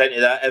falls into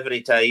that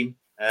every time.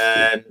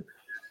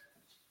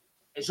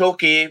 It's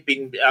okay.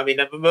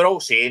 We're all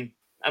saying,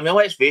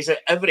 let's face it,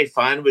 every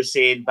fan was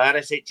saying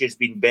Barisic has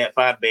been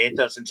far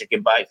better since he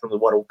came back from the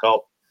World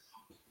Cup.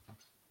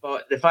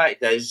 But the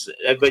fact is,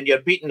 when you're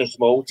beating the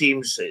small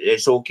teams,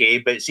 it's okay.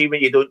 But see,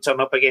 when you don't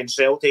turn up against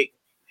Celtic,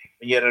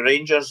 when you're a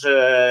Rangers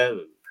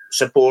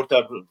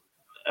supporter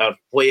or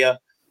player,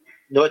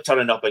 not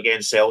turning up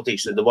against Celtic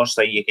is the worst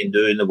thing you can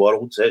do in the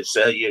world. It's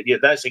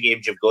that's the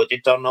games you've got to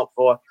turn up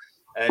for,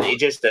 and he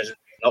just isn't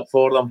up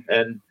for them,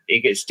 and he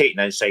gets taken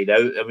inside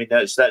out.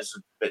 That's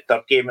the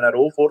third game in a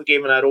row, fourth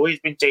game in a row he's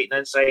been taken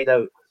inside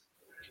out.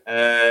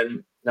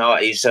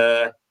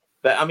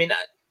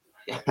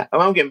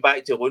 I'm getting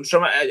back to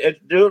Lundstram.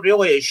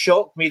 It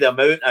shocked me the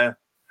amount of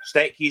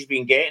stick he's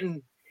been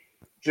getting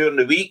during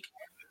the week,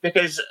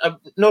 because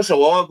not so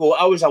long ago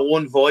I was a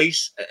lone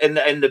voice in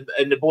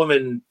the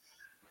blooming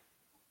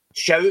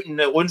shouting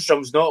that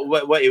Lundstram's not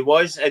what he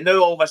was, and now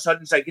all of a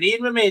sudden it's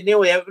agreeing with me.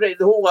 Nearly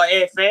the whole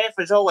FF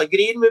is all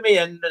agreeing with me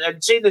and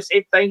saying the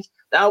same things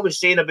that I was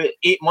saying about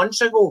 8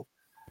 months ago.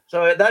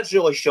 So that's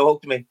really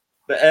shocked me.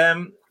 But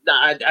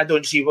I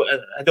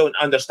don't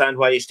understand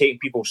why it's taking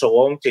people so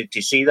long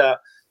to see that.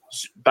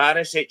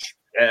 Barisic,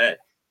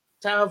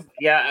 Tav,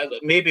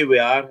 maybe we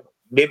are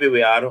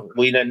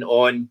leaning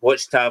on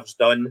what Tav's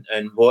done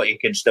and what he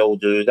can still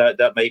do.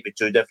 That might be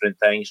two different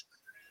things.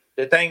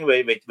 The thing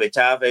with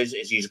Tav is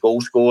his goal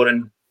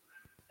scoring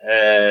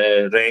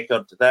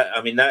record.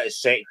 That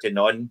is second to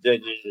none.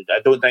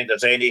 I don't think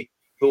there's any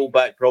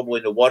fullback probably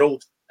in the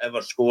world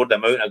ever scored the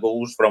amount of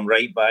goals from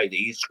right back that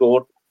he's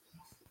scored.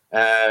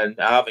 And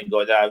I haven't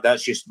got that.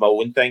 That's just my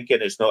own thinking.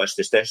 It's not a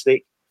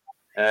statistic.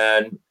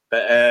 But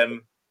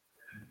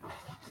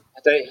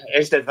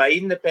Is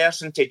Devine the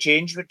person to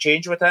change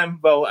with him?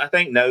 Well, I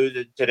think now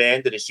to the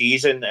end of the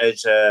season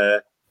is.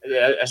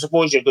 I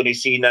suppose you're going to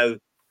see now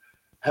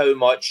how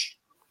much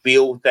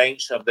Beale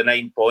thinks of the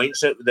 9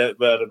 points,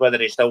 whether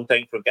he still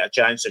thinks we'll get a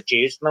chance of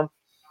chasing them.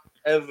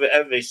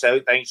 If he still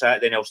thinks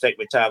that, then he'll stick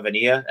with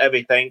Tavernier. If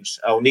he thinks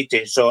I'll need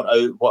to sort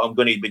out what I'm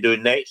going to be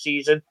doing next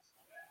season,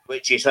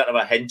 which he sort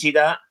of hinted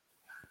at,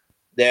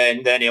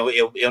 then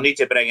he'll need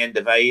to bring in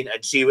Devine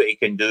and see what he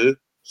can do,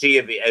 see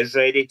if he is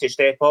ready to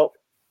step up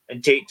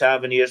and take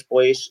Tavernier's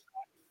place.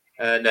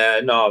 And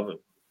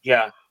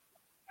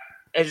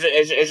as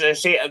I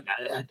say,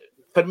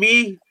 for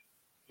me,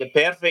 the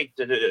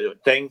perfect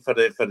thing for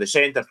the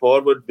centre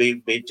forward would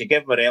be to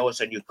give Morelos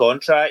a new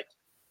contract,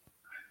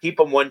 keep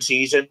him 1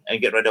 season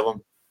and get rid of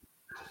him.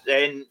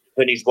 Then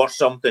when he's worth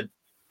something,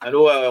 I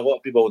know a lot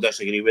of people will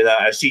disagree with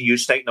that. I see you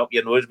sticking up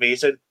your nose,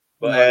 Mason,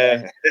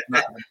 but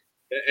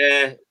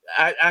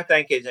I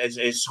think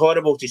it's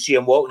horrible to see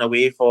him walking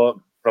away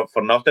for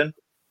nothing.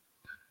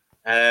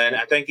 And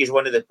I think he's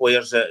one of the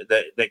players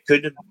that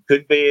could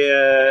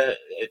be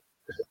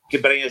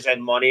could bring us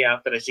in money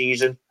after a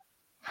season,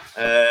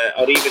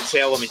 or even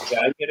sell him in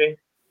January.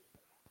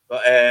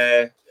 But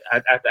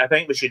I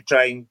think we should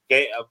try and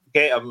get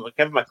him,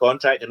 give him a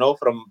contract and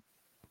offer him,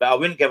 but I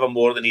wouldn't give him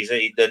more than he's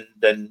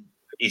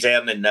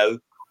earning now.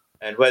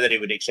 And whether he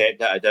would accept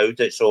that, I doubt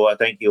it. So I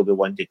think he'll be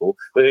one to go.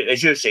 But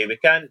as you say, we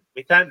can't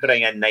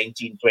bring in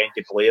 19,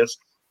 20 players.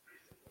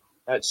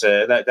 That's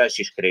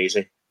just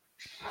crazy.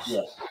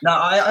 Yeah, no,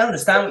 I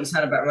understand what you're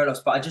saying about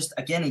Morelos, but he's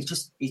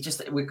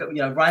just we've got,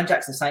 Ryan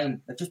Jack's the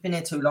same. They've just been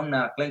here too long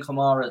now. Glenn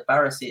Kamara,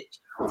 Barisic,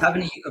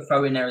 Tavernier you could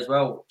throw in there as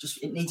well.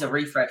 Just it needs a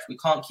refresh. We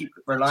can't keep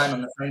relying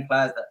on the same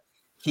players that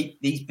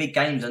keep these big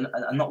games and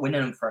not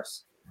winning them for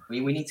us. We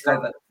need to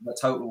go the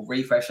total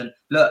refresh. And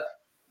look,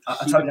 I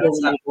totally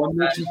understand.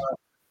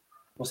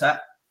 What's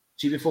that?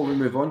 See, before we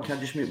move on, can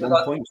I just make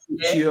one point?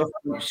 Yeah.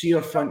 See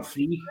your front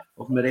three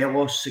of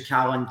Morelos,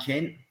 Sakala and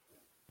Kent.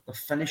 The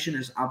finishing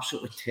is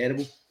absolutely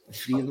terrible, the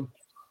three of them.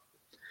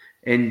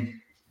 And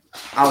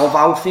I love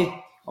Alfie,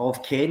 I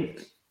love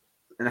Kent,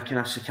 and I kind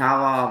of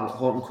Sakala,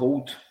 hot and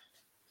cold.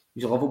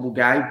 He's a lovable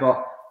guy,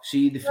 but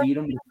see the three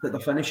of them, the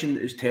finishing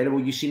is terrible.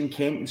 You seen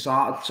Kent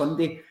on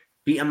Sunday,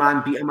 beat a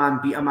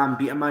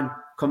man,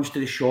 comes to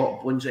the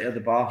shot, wins it out of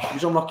the bar. He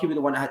was unlucky with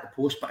the one that hit the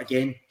post, but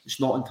again, it's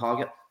not on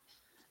target.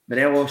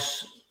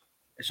 Morelos,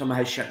 some of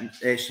his shooting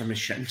is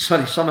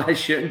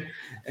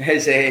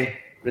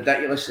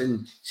ridiculous,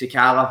 and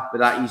Sakala with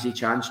that easy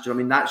chance. Do you know what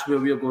I mean? That's where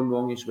we're going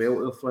wrong as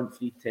well. Our front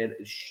three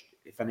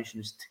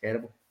finishing is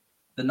terrible.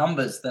 The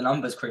numbers,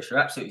 Chris, you're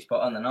absolutely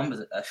spot on. The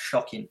numbers are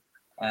shocking.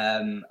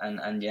 And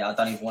yeah, I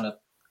don't even want to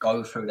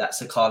go through that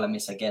Sakala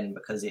miss again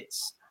because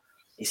it's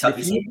the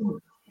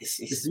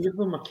three of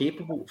them are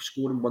capable of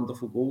scoring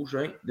wonderful goals,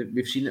 right?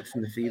 We've seen it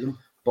from the three of them,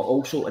 but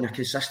also in a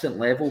consistent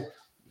level.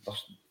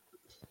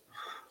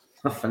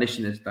 The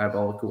finishing is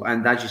diabolical.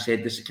 And as you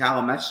said, the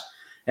Sakala miss,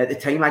 at the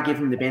time I gave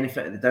him the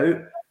benefit of the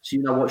doubt. See,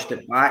 when I watched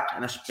it back,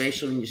 and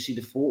especially when you see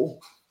the photo,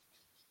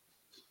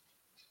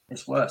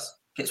 it's worse.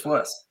 It gets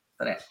worse,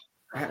 doesn't it?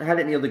 I had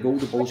it near the goal,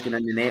 the ball's going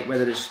in the net,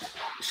 whether it's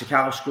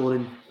Sakala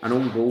scoring an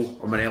own goal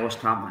or Morelos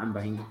tapping in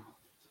behind him.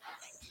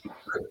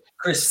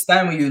 Chris,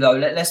 staying with you though,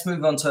 let's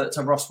move on to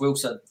Ross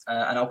Wilson,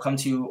 and I'll come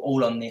to you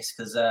all on this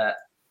because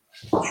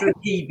should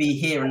he be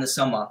here in the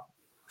summer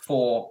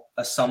for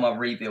a summer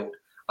rebuild?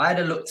 I had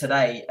a look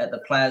today at the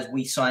players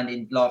we signed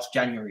in last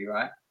January,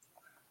 right?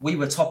 We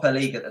were top of the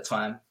league at the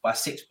time by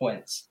 6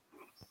 points.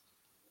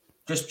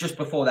 Just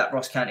before that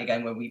Ross County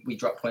game where we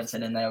dropped points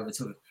and then they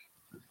overtook.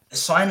 The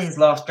signings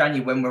last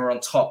January when we were on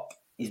top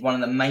is one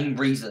of the main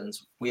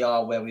reasons we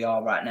are where we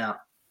are right now.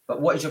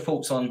 But what is your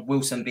thoughts on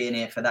Wilson being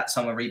here for that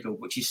summer rebuild,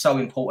 which is so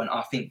important,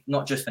 I think,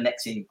 not just for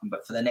next season,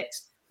 but for the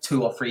next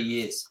 2 or 3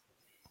 years?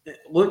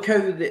 Look how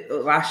the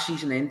last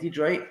season ended,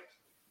 right?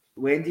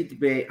 We ended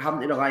by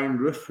having to rely on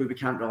Roof, who we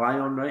can't rely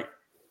on, right?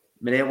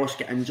 Morelos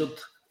get injured.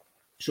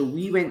 So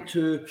we went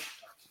to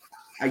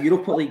a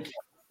Europa League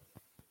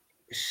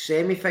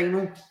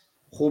semi-final,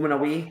 home and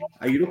away,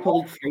 a Europa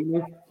League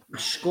final, a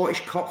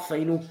Scottish Cup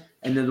final,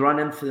 and then run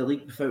in for the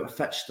league without a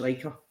fit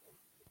striker.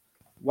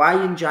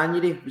 Why in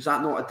January was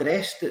that not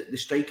addressed, that the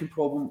striking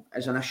problem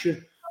is an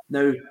issue?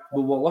 Now,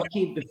 we were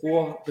lucky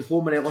before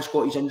Morelos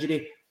got his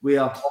injury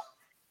where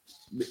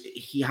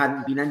he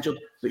hadn't been injured,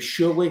 but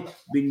surely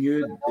we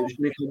knew it was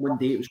going to come one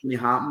day, it was going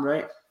to happen,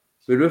 right?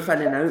 We roof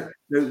in and out.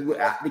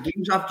 Now, the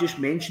games I've just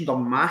mentioned are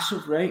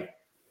massive, right?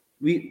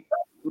 We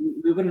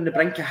were on the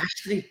brink of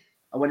history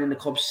of winning the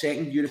club's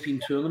second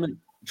European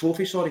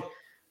trophy,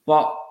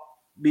 but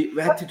we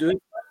had to do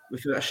it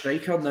without a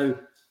striker. Now,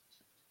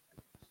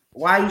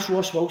 why is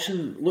Ross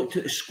Wilson looked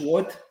at the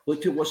squad,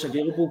 looked at what's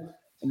available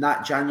in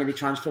that January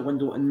transfer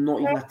window and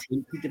not even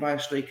attempted to buy a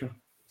striker? Do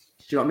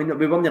you know what I mean?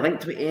 We weren't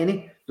linked to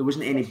any. There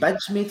wasn't any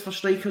bids made for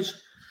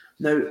strikers.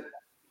 Now,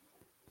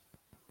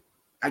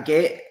 I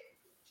get,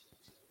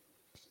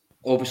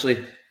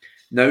 obviously,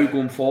 now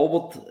going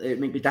forward, it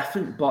might be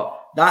different, but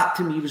that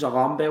to me was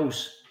alarm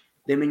bells.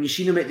 Then when you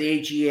seen him at the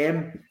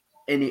AGM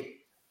and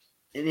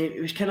And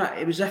it was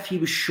as if he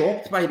was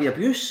shocked by the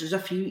abuse, as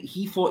if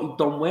he thought he'd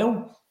done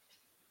well.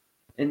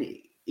 And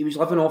he was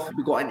living off,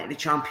 we got into the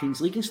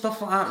Champions League and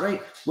stuff like that,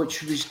 right?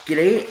 Which was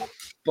great.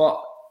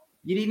 But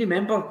you need to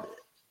remember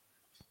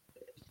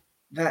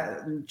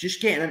that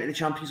just getting into the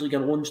Champions League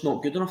alone is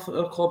not good enough for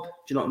our club. Do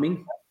you know what I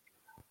mean?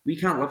 We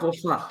can't live off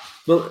that.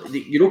 Well, the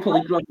Europa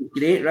League run was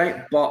great,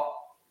 right? But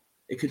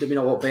it could have been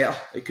a lot better.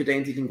 It could have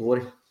ended in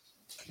glory.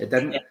 It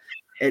didn't.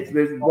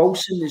 With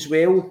Wilson as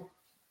well.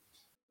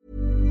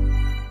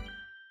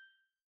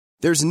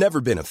 There's never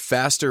been a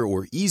faster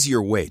or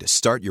easier way to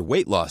start your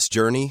weight loss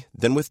journey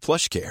than with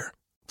PlushCare.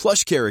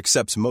 PlushCare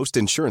accepts most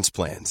insurance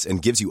plans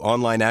and gives you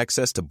online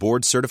access to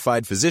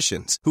board-certified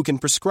physicians who can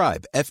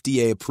prescribe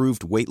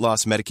FDA-approved weight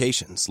loss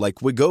medications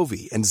like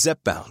Wegovy and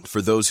Zepbound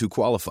for those who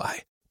qualify.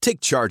 Take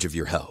charge of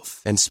your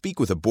health and speak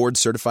with a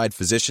board-certified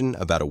physician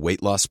about a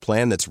weight loss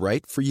plan that's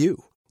right for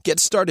you. Get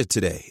started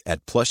today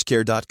at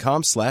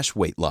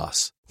plushcare.com/weight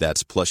loss.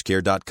 That's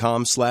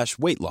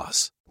plushcare.com/weight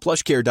loss.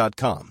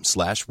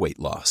 plushcare.com/weight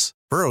loss.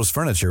 Burrow's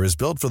furniture is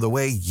built for the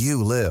way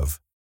you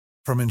live.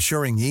 From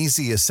ensuring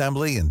easy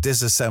assembly and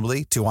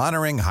disassembly to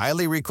honoring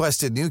highly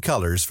requested new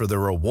colors for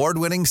their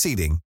award-winning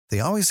seating, they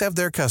always have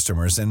their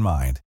customers in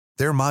mind.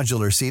 Their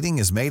modular seating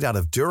is made out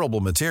of durable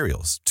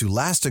materials to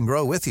last and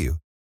grow with you.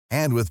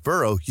 And with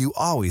Burrow, you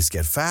always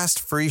get fast,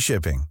 free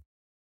shipping.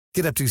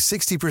 Get up to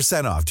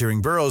 60% off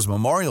during Burrow's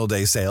Memorial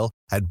Day sale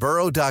at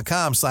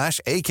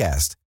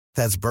burrow.com/ACAST.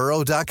 That's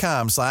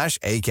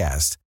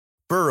burrow.com/ACAST.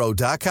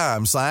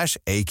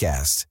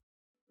 burrow.com/ACAST.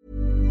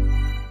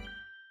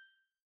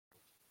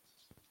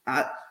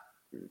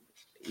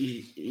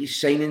 His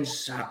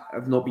signings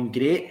have not been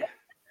great. Do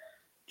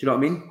you know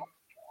what I mean?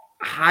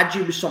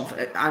 Hadji was something.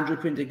 Andrew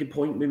put a good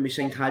point when we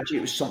signed Hadji.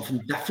 It was something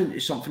different.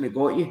 It's something that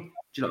got you. Do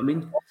you know what I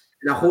mean?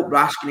 And I hope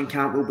Raskin and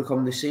Campbell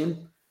become the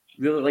same.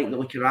 Really like the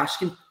look of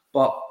Raskin.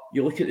 But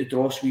you look at the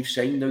dross we've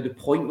signed now, the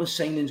pointless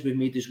signings we've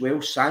made as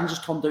well. Sands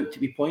has turned out to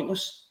be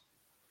pointless.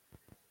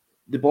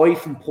 The boy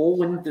from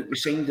Poland that we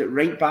signed at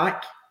right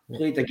back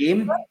played a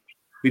game.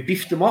 We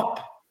beefed him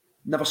up.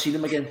 Never seen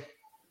him again.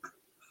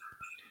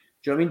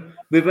 Do you know what I mean?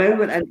 We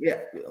went in,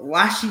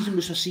 last season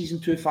was a season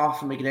too far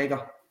from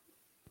McGregor.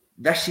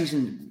 This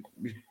season,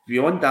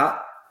 beyond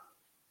that,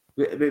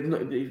 we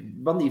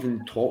weren't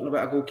even talking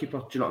about a goalkeeper.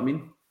 Do you know what I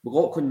mean?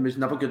 McLaughlin was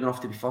never good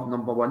enough to be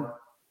number one.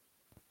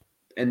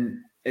 And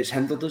it's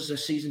hindered us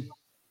this season.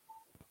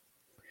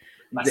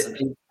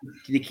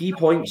 The key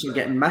points are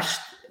getting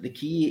missed. The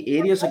key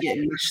areas are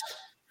getting missed.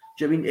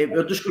 Do you know what I mean?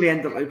 We're just going to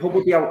end up, it'll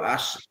probably be a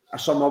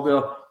summer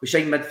where we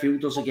sign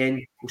midfielders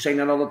again. We'll sign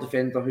another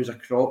defender who's a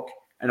crock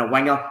and a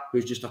winger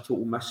who's just a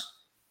total miss.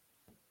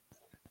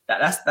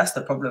 That's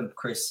the problem,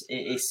 Chris.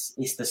 It's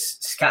the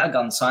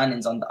scattergun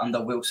signings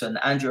under Wilson.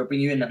 Andrew, I'll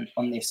bring you in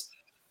on this.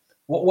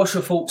 What's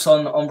your thoughts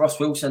on Ross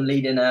Wilson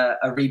leading a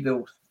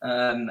rebuild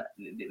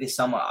this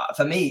summer?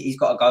 For me, he's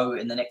got to go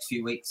in the next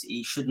few weeks.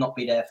 He should not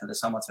be there for the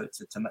summer to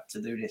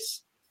do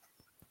this.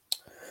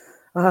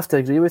 I have to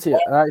agree with you.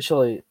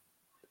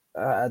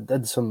 I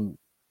did some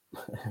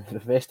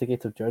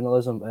investigative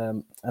journalism,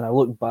 and I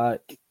looked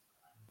back.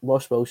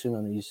 Ross Wilson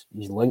on his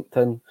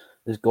LinkedIn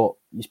has got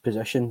his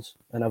positions,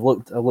 and I've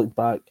looked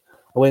back.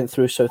 I went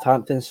through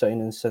Southampton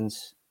signings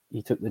since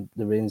he took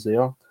the reins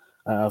there.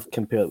 I've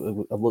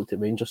looked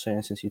at Rangers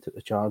signings since he took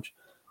the charge.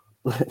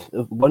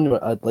 One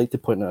I'd like to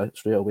point out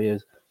straight away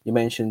is you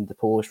mentioned the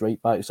Polish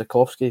right back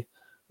Zakowski.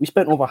 We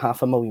spent over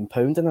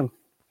 £500,000 on him,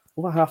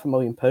 over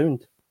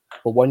 £500,000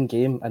 for one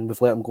game, and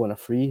we've let him go on a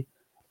free.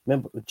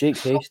 Remember Jake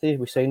Hasty?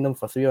 We signed him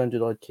for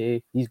 300 odd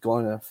K. He's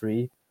gone on a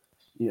free.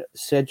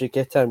 Cedric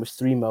Itten was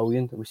 3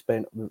 million. We've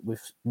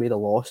made a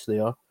loss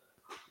there.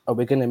 Are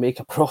we going to make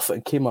a profit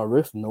and Kmart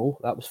Roof? No,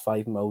 that was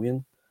 5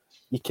 million.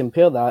 You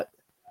compare that,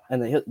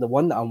 and the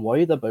one that I'm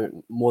worried about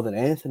more than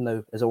anything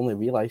now is I only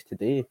realised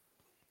today.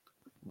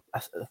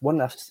 One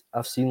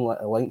I've seen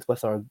linked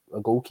with our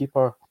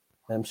goalkeeper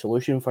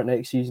solution for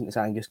next season is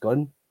Angus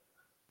Gunn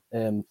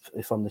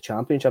from the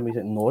Championship. He's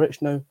at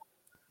Norwich now.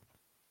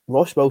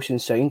 Ross Wilson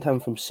signed him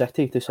from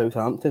City to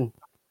Southampton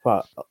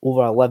for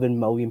over £11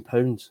 million.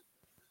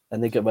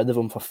 And they get rid of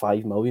him for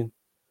 5 million.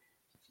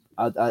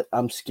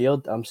 I'm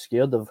scared. I'm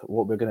scared of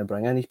what we're going to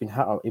bring in. He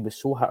was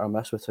so hit or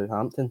miss with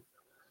Southampton.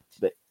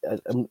 But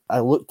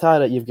I looked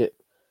at it. You've got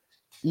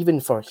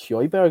even for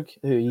Højbjerg,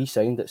 who he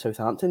signed at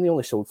Southampton, they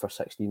only sold for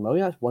 16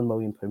 million. That's £1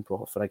 million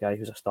profit for a guy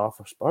who's a star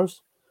for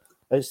Spurs.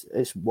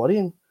 It's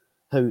worrying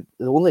how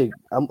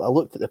I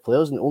looked at the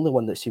players, and the only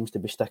one that seems to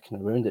be sticking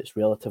around that's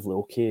relatively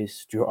okay is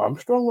Stuart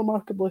Armstrong.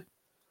 Remarkably,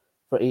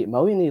 for 8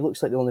 million, he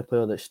looks like the only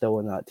player that's still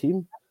in that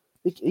team.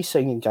 He's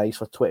signing guys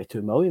for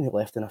 22 million. He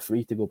left in a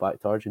free to go back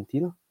to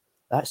Argentina.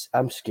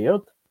 I'm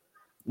scared.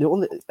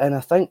 I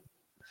think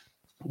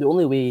the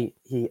only way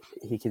he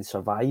can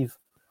survive,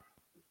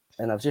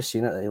 and I've just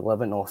seen it,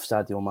 living off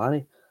Sadio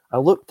Mane. I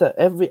looked at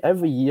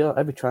every year,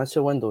 every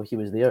transfer window he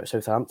was there at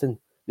Southampton.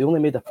 They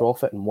only made a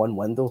profit in one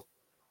window,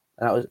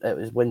 and it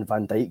was when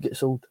Van Dijk got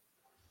sold.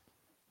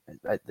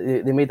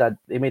 They made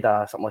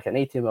something like an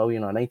 80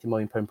 million or £90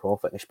 million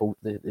profit, and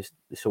they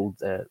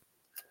sold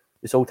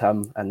They sold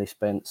him and they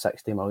spent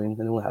 60 million.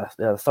 They only had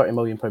a 30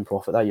 million pound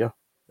profit that year,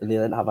 and they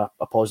didn't have a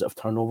positive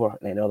turnover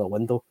in any other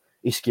window.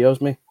 He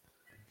scares me.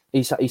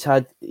 He's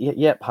had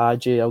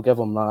Hadji, I'll give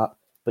him that.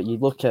 But you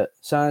look at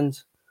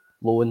Sands,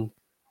 loan,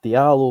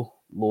 Diallo,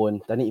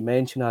 loan. Didn't you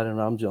mention Aaron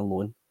Ramsey on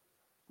loan?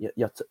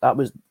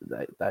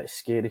 That's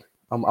scary.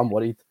 I'm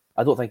worried.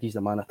 I don't think he's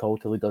the man at all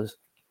till he does.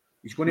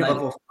 He's going to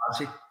live off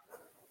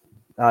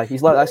Bassey.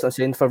 He's like that's the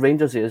same for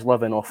Rangers. He is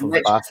living off of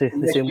Bassey,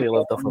 the same way he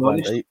lived off of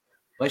Van Dijk.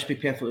 Let's be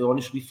perfectly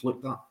honest. We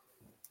fluked that.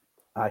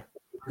 Aye,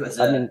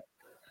 I mean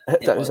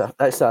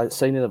that's a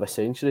signing of a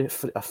century,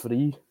 a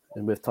free,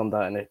 and we've turned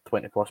that into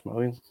 20+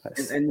 million.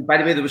 And by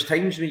the way, there was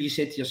times when you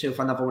said to yourself,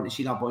 "I never want to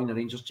see that boy in the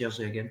Rangers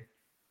jersey again."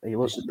 He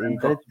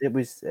did. It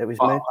was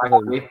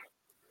mental.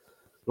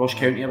 Ross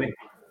County away.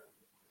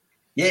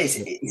 Yeah,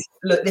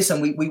 look,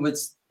 listen, we would.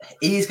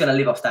 He is going to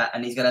live off that,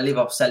 and he's going to live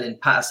off selling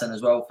Patterson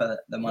as well for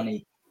the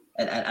money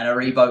and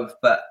Aribo.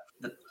 But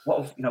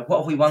what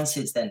have we won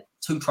since then?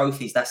 2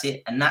 trophies. That's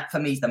it. And that for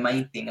me is the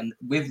main thing. And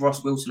with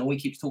Ross Wilson, all he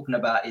keeps talking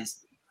about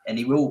is, and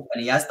he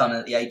has done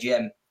at the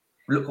AGM.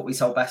 Look what we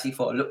sold Bassey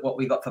for. Look what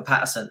we got for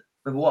Patterson.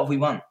 But what have we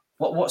won?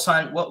 What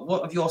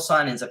of your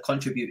signings have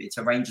contributed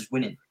to Rangers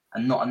winning?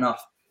 And not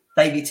enough.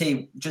 Davey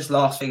T, just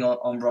last thing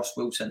on Ross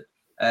Wilson.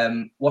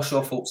 What's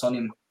your thoughts on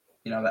him?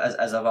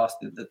 As I've asked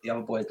the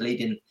other boys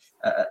leading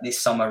this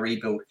summer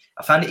rebuild.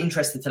 I found it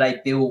interesting today.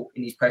 Bill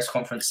in his press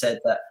conference said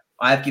that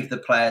I'll give the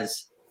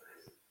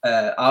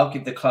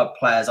club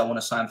players I want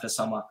to sign for the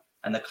summer,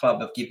 and the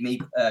club have give me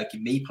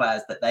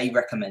players that they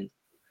recommend.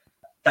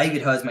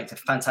 David Hurst makes a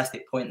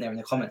fantastic point there in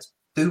the comments.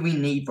 Do we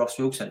need Ross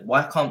Wilson?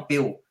 Why can't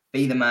Bill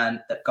be the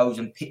man that goes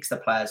and picks the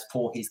players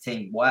for his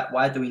team?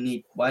 Why do we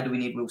need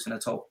Wilson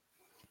at all?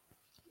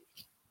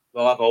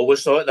 Well, I've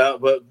always thought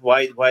that, but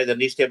why there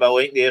needs to be a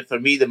link there. For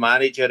me, the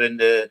manager and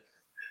the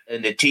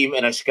team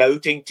and a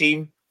scouting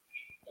team,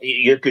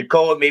 you could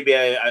call it maybe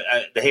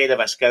the head of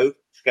a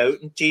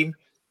scouting team.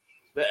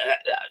 But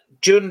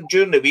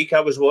during the week,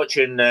 I was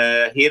watching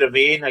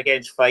Heerenveen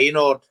against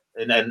Feyenoord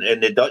in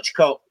the Dutch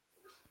Cup,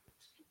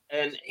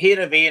 and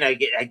Heerenveen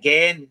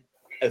again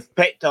have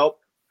picked up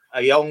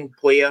a young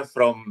player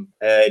from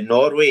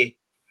Norway.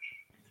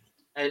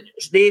 And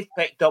they've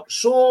picked up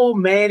so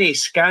many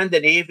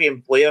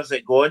Scandinavian players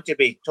that go on to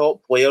be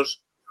top players.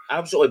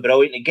 Absolutely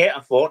brilliant. They get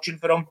a fortune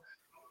for them.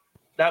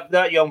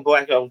 That young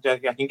boy, I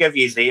can give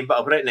you his name, but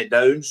I've written it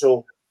down.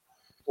 So,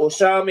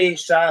 Osami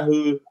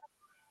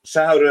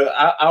Saharu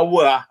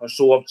Awa or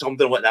so,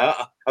 something like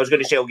that. I was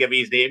going to say I'll give you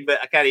his name, but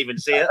I can't even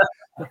say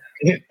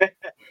it.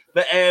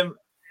 But and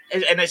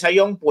it's a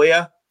young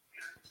player,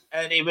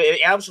 and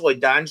he absolutely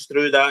danced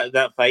through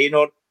that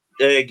Feyenoord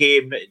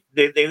game.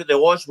 They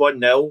lost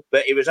 1-0,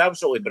 but he was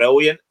absolutely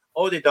brilliant.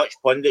 All the Dutch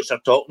pundits are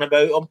talking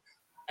about him,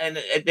 and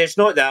it's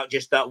not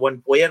just that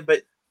one player,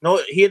 but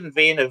not here in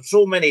Vain of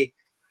so many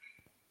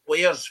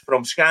players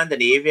from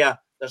Scandinavia.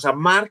 There's a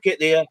market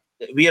there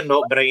that we're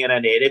not bringing in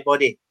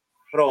anybody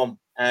from,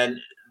 and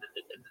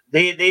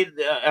they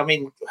I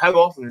mean, how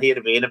often here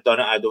in Vain have done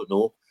it, I don't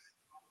know.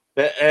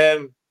 But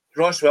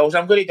Ross Wilson,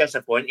 I'm going to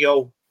disappoint you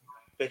all,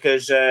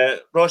 because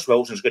Ross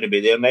Wilson's going to be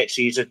there next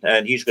season,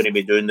 and he's going to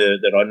be doing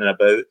the running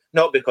about.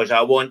 Not because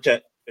I want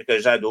it,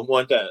 because I don't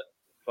want it,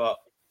 but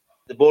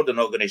the board are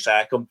not going to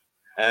sack him.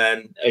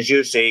 And as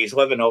you say, he's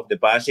living off the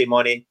Bassey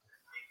money.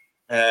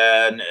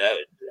 And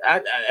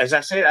as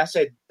I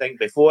think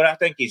before, I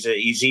think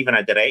he's even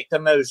a director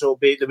now. So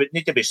they would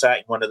need to be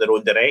sacking one of their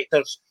own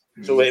directors,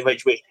 so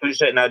which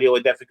puts it in a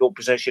really difficult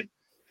position.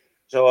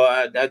 So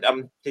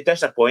I'm to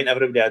disappoint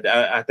everybody.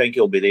 I think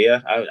he'll be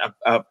there.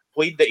 I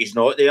plead that he's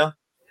not there.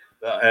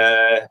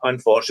 But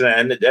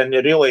unfortunately, and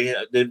really,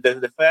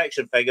 the facts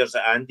and figures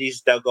that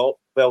Andy's dug up,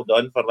 well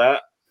done for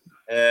that.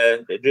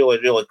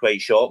 Really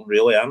quite shocking,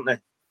 really, aren't they?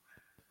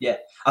 Yeah,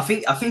 I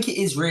think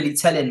it is really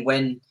telling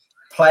when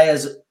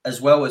players, as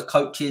well as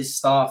coaches,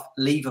 staff,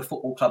 leave a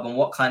football club and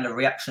what kind of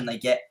reaction they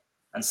get.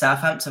 And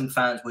Southampton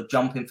fans were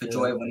jumping for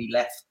joy when he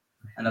left.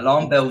 And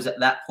alarm bells at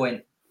that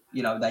point,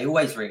 they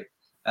always ring.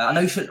 I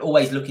know you shouldn't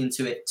always look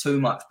into it too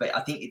much, but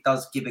I think it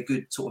does give a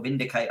good sort of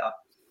indicator.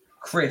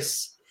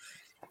 Chris.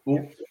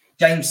 Well,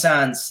 James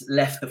Sands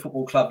left the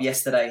football club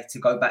yesterday to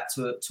go back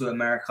to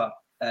America.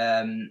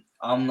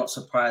 I'm not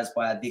surprised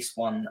by this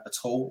one at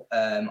all.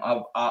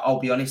 I'll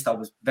be honest, I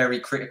was very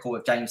critical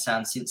of James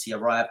Sands since he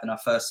arrived and I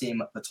first see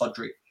him at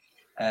Todrick.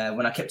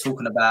 When I kept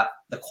talking about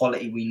the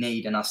quality we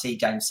need and I see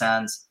James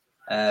Sands,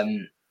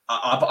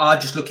 I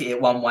just look at it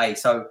one way.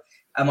 So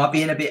am I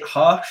being a bit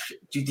harsh?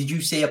 Did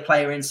you see a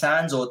player in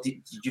Sands, or did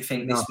you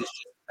think this was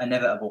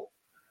inevitable?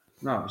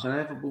 No, it was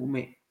inevitable,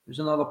 mate. It was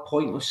another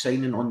pointless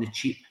signing on the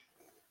cheap.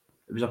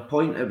 It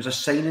was a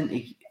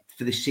signing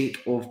for the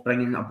sake of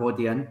bringing a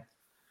body in.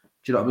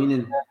 Do you know what I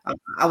mean? And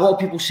a lot of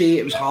people say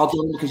it was hard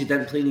on him because he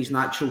didn't play in his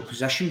natural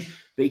position,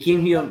 but he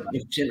came here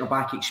with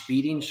centre-back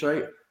experience,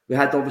 right? We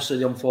had obviously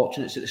the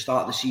unfortunates at the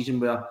start of the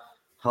season where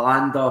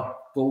Hollander,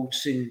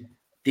 Goldson,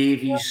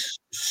 Davies,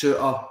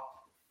 Suter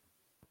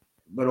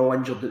were all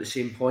injured at the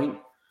same point.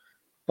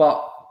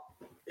 But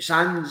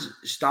Sands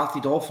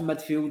started off in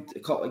midfield a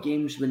couple of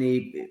games when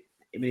he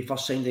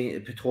first signed the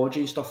Petroji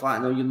and stuff like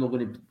that. I know you're not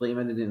going to blame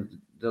any of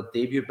their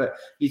debut, but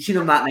you'd seen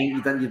him that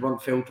night, you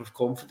weren't filled with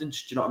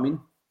confidence. Do you know what I mean?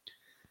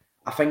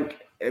 I think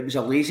it was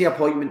a lazy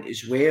appointment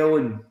as well,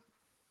 and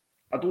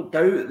I don't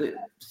doubt that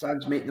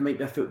Sands there might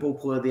be a football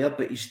player there,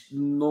 but he's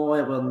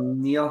nowhere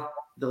near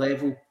the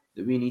level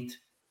that we need.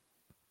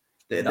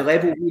 The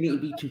level we need to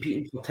be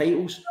competing for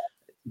titles,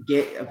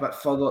 get a bit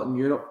further in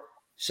Europe.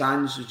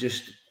 Sands was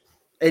just,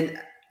 and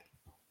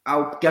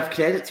I'll give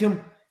credit to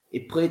him. He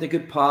played a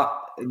good part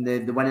in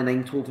the win in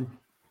Eindhoven.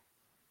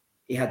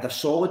 He had a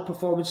solid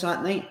performance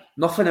that night.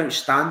 Nothing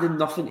outstanding,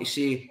 nothing to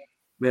say,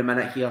 wait a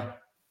minute here,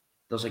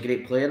 there's a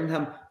great player in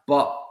him.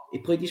 But he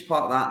played his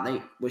part that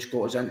night, which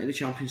got us into the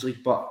Champions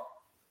League. But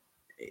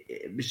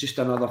it was just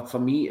another, for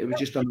me, it was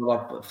just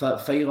another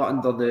fire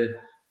under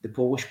the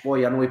Polish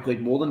boy. I know he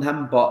played more than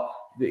him, but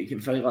you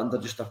can fire under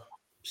just a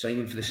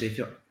signing for the sake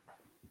of it.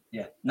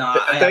 Yeah. No,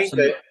 I think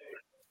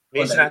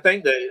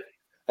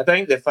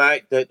the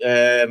fact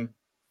that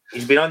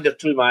he's been under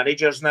 2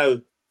 managers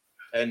now,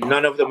 and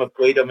none of them have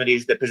played him in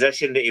the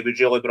position that he was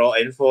really brought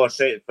in for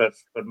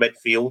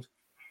midfield.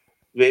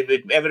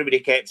 Everybody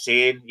kept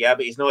saying, yeah,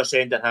 but he's not a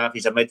centre half,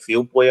 he's a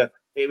midfield player.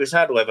 He was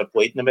hardly ever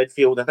played in the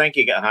midfield. I think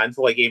he got a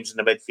handful of games in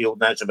the midfield,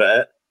 and that's about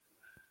it.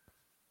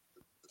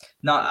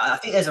 No, I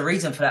think there's a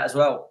reason for that as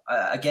well.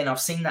 Again,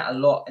 I've seen that a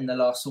lot in the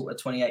last sort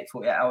of 28,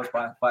 48 hours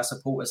by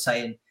supporters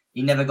saying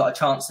he never got a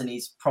chance in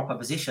his proper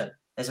position.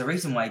 There's a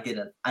reason why he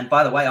didn't. And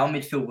by the way, our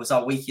midfield was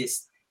our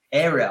weakest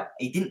area.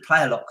 He didn't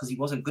play a lot because he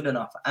wasn't good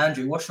enough.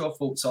 Andrew, what's your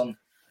thoughts on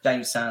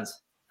James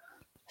Sands?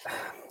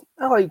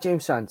 I like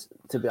James Sands.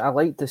 I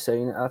like the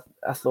sign.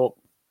 I thought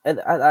at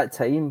that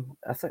time,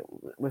 I think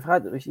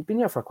we've been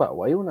here for quite a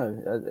while now.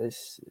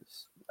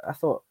 I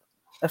thought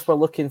if we're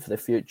looking for the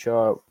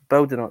future,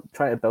 trying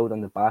to build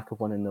on the back of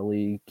winning the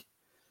league,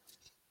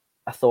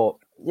 I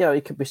thought, yeah,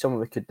 it could be someone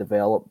we could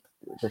develop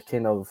the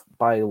kind of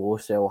buy low,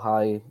 sell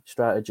high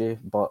strategy.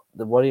 But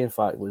the worrying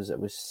fact was it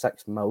was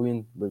 6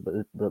 million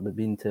would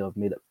been to have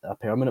made it a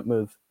permanent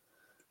move.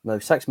 Now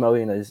 6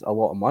 million is a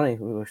lot of money.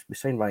 We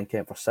signed Ryan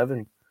Kent for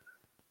 7.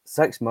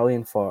 6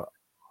 million for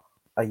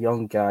a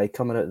young guy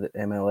coming out of the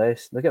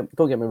MLS.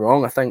 Don't get me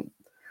wrong, I think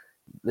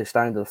the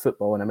standard of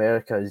football in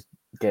America is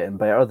getting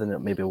better than it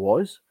maybe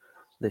was.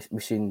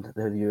 We've seen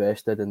how the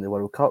US did in the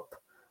World Cup.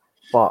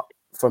 But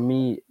for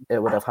me,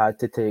 it would have had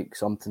to take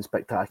something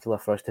spectacular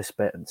for us to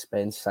spend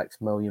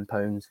 £6 million.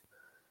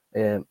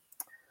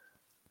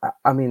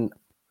 I mean,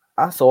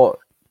 I thought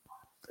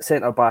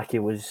centre back, he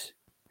was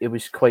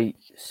quite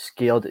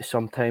scared at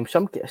some times.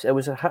 It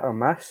was a hit or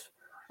miss.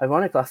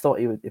 Ironically, I thought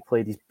he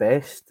played his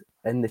best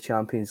in the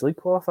Champions League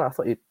qualifier. I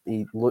thought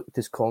he looked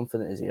as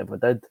confident as he ever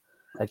did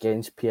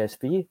against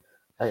PSV,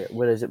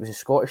 whereas it was the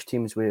Scottish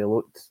teams where he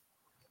looked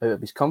out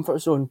of his comfort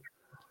zone.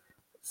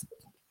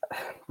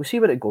 We'll see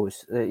where it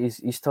goes.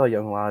 He's still a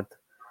young lad.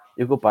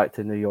 He'll go back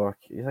to New York.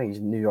 I think he's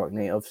a New York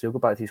native, so he'll go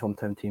back to his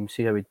hometown team,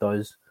 see how he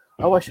does.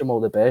 I wish him all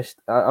the best.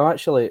 I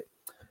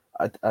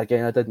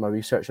did my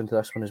research into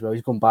this one as well.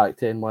 He's going back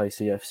to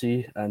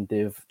NYCFC, and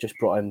they've just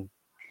brought in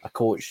a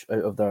coach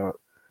out of their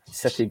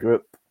City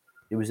group.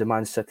 He was the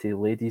Man City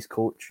ladies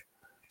coach.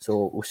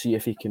 So we'll see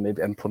if he can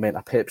maybe implement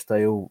a Pep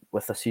style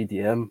with a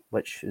CDM,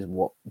 which is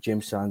what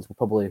James Sands will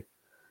probably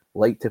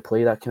like to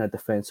play, that kind of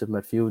defensive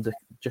midfield.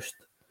 Just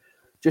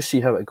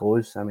see how it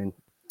goes. I mean,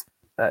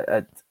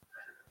 it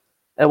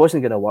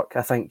wasn't going to work.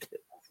 I think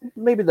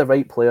maybe the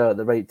right player at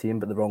the right team,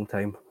 but the wrong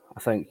time.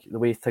 I think the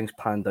way things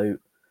panned out,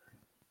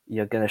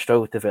 you're going to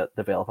struggle to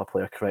develop a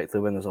player correctly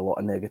when there's a lot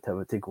of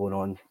negativity going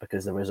on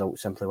because the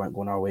results simply weren't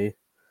going our way.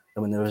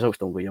 And when the results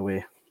don't go your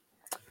way,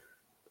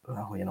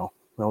 well, we all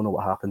know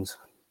what happens.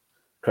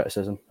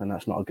 Criticism, and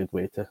that's not a good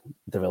way to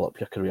develop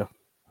your career.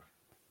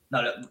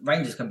 No, look,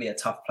 Rangers can be a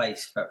tough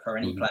place for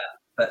any player,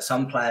 but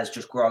some players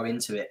just grow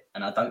into it,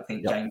 and I don't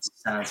think James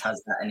Sands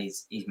has that in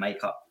his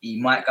makeup. He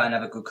might go and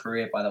have a good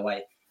career, by the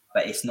way,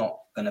 but it's not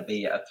going to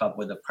be at a club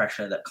with the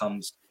pressure that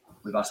comes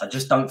with us. I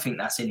just don't think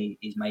that's in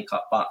his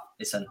makeup. But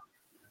listen,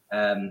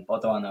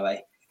 what do I know, eh?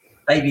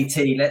 Baby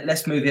T,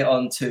 let's move it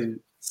on to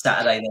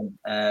Saturday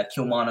then.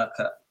 Kilmarnock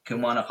at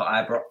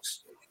Ibrox.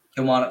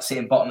 Kilmarnock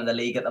sitting bottom of the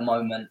league at the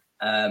moment.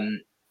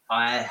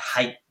 I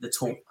hate the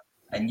talk,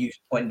 and you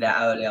pointed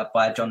out earlier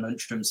by John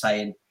Lundstrom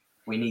saying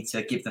we need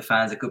to give the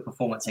fans a good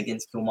performance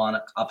against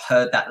Kilmarnock. I've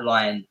heard that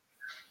line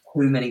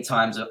too many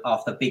times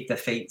after big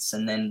defeats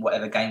and then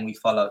whatever game we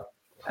follow.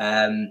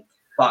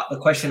 But the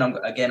question, I'm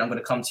going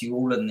to come to you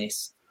all on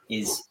this,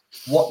 is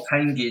what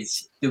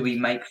changes do we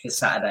make for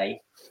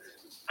Saturday,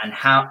 and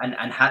how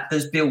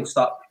does Bill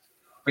start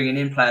bringing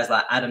in players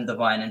like Adam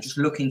Devine and just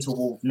looking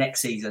towards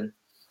next season,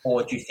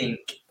 or do you think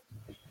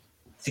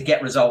to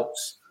get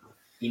results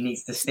he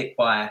needs to stick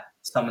by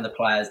some of the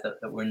players that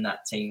were in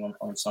that team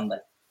on Sunday?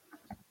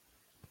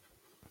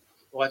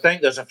 Well, I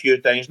think there's a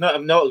few things.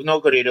 I'm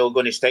not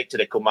going to stick to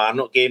the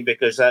Kilmarnock game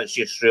because that's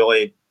just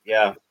really,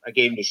 a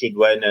game we should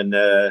win. And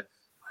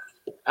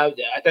I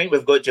think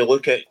we've got to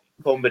look at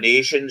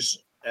combinations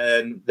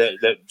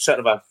that sort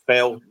of I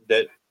felt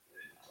that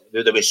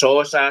that we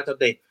saw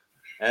Saturday.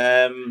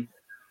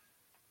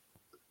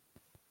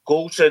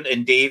 Goldson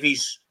and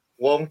Davies,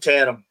 long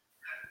term,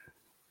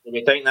 do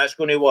we think that's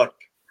going to work?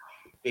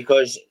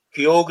 Because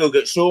Kyogo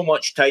got so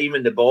much time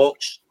in the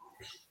box,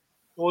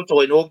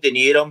 totally nobody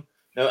near him.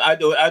 Now I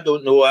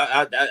don't know.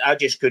 I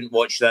just couldn't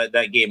watch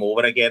that game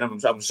over again.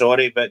 I'm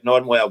sorry, but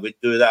normally I would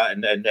do that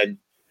and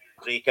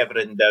break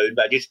everything down,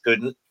 but I just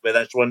couldn't with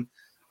this one.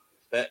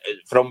 But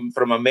from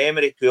a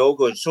memory,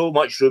 Kyogo had so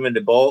much room in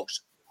the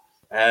box.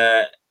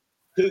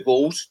 2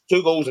 goals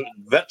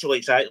virtually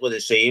exactly the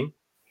same.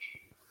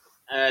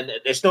 And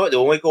it's not the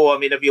only goal. I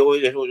mean,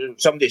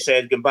 if somebody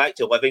said going back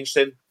to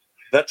Livingston,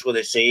 virtually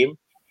the same.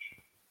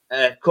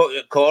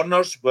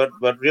 Corners were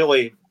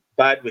really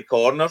bad with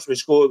corners. We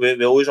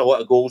lose a lot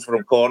of goals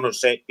from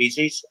corners, set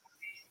pieces.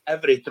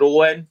 Every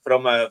throw in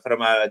from a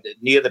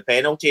near the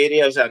penalty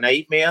area is a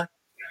nightmare.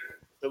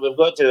 So we've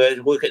got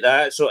to look at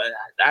that. So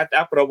I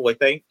probably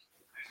think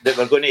that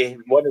we're going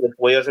to, one of the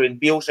players, I mean,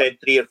 Beale said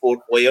 3 or 4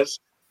 players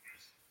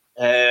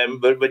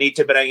we need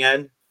to bring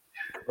in.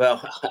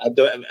 Well,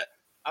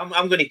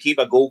 I'm going to keep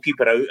a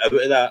goalkeeper out of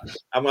that.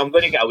 I'm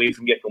going to get away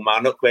from your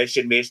Kilmarnock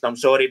question, Mason. I'm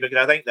sorry, because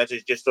I think this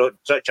is just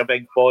such a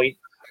big point.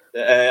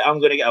 I'm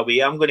going to get away.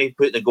 I'm going to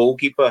put the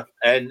goalkeeper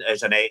in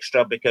as an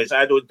extra because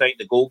I don't think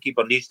the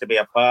goalkeeper needs to be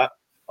a part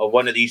of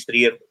one of these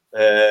 3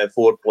 or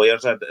 4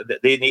 players.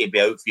 They need to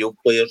be outfield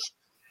players.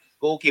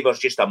 Goalkeeper's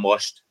just a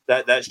must.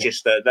 That's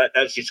just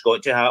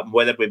got to happen.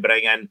 Whether we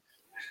bring in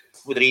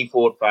 3,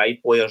 4, 5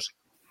 players,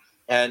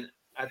 and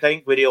I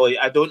think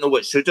I don't know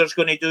what Suter's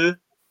going to do.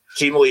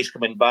 Seemingly he's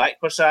coming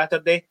back for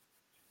Saturday,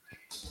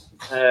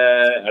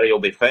 or he'll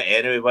be fit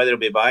anyway. Whether he'll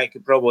be back,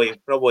 he'll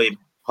probably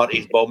hurt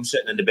his bum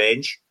sitting on the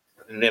bench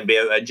and then be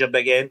out injured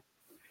again.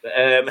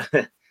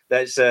 But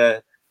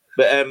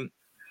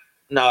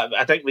no,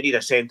 I think we need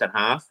a centre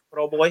half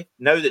probably.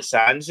 Now that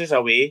Sands is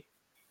away,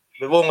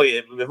 we've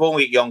only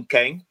got Young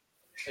King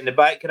in the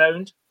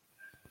background,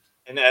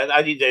 and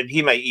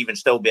he might even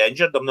still be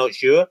injured. I'm not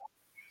sure.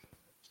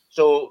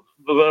 So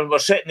we're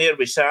sitting there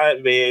with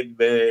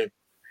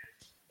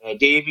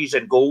Davies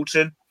and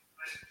Goldson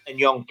and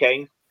Young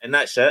King, and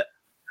that's it.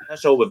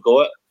 That's all we've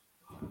got.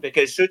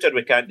 Because Suter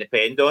we can't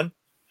depend on.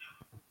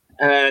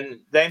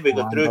 And then we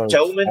go through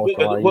Tillman.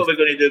 What we're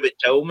going to do with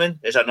Tillman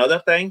is another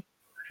thing.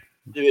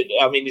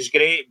 I mean, he's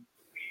great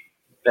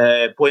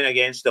playing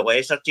against the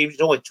lesser teams.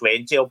 He's only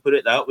 20, I'll put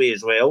it that way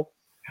as well.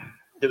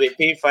 Do we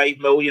pay $5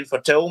 million for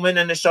Tillman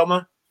in the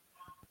summer?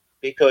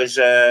 Because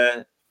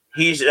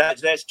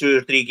that's 2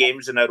 or 3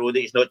 games in a row that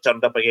he's not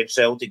turned up against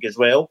Celtic as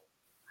well.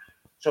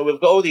 So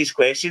we've got all these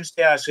questions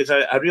to ask. Because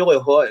I really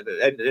hope,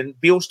 and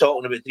Beale's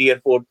talking about 3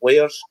 or 4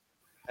 players,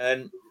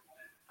 and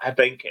I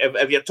think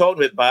if you're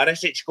talking about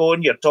Barisic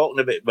going, you're talking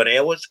about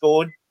Morelos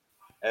going,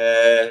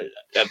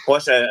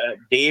 plus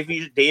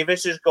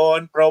Davis is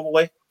gone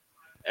probably.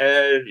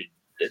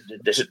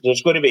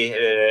 There's going to be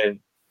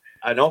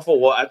an awful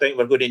lot. I think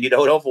we're going to need an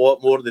awful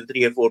lot more than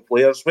 3 or 4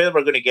 players. Where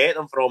we're going to get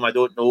them from, I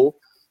don't know.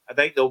 I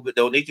think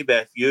there'll need to be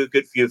a few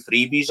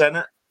freebies in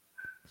it.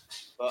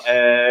 But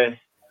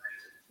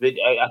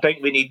I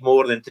think we need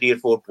more than 3 or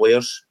 4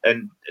 players,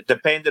 and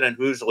depending on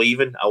who's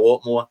leaving, a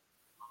lot more.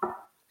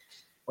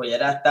 Well,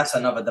 yeah, that's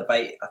another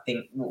debate. I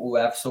think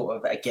we'll have sort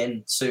of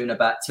again soon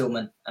about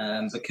Tillman,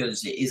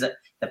 because it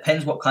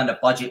depends what kind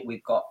of budget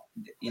we've got,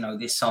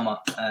 this summer.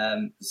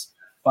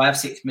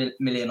 5-6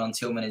 million on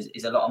Tillman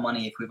is a lot of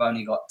money if we've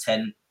only got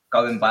 10,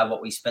 going by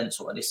what we spent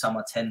sort of this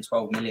summer,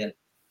 10-12 million.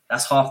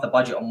 That's half the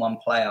budget on one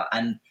player.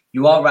 And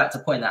you are right to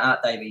point that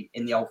out, Davey,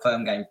 in the Old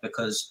Firm games,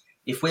 because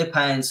if we're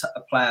paying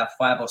a player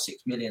 5 or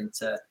 6 million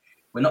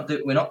we're not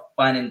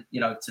buying him,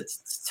 to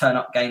turn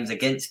up games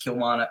against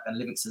Kilmarnock and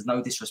Livingston's,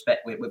 no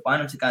disrespect. We're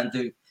buying him to go and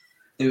do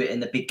it in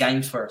the big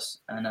games for us.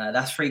 And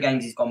that's 3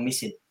 games he's gone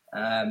missing.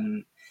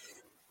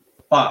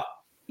 But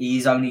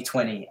he's only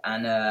 20,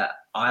 and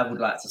I would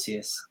like to see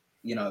us,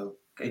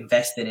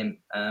 invest in him.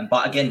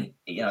 But again,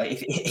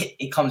 if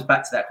it comes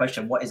back to that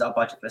question, what is our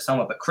budget for the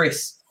summer? But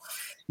Chris,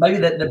 maybe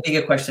the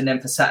bigger question then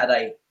for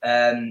Saturday,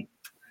 I'm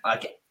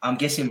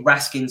guessing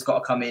Raskin's got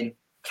to come in,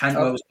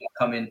 Cantwell's got to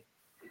come in.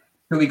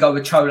 Who we go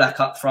with? Cholak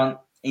up front.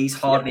 He's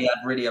hardly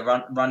had really a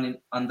running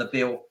under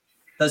Beale.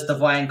 Does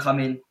Devine come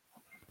in?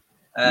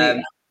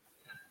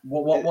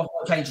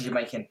 What changes are you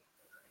making?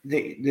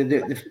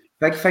 The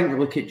big thing to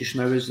look at just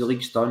now is the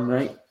league's done,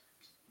 right?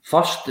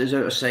 First is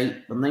out of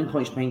sight. We're 9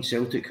 points behind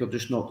Celtic, who are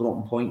just not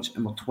dropping points,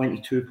 and we're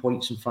 22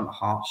 points in front of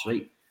Hearts,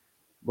 right?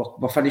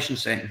 We're finishing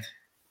second.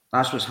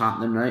 That's what's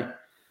happening, right?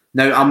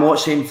 Now, I'm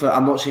not saying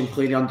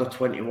play the under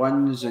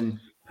 21s and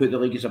put the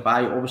league as a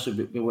bye.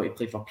 Obviously, we want to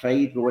play for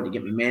pride. We want to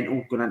get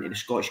momentum going into the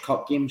Scottish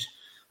Cup games.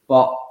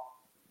 But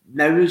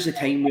now is the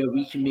time where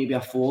we can maybe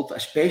afford,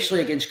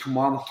 especially against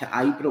Kilmarnock at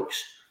Ibrox,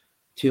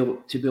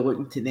 to be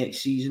looking to next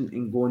season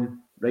and going,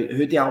 right,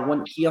 who do I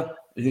want here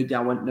and who do I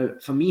want now?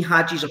 For me,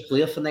 Hadji's a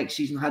player for next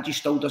season. Hadji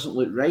still doesn't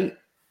look right.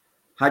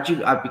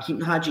 I'd be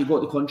keeping Hadji,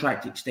 got the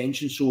contract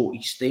extension, so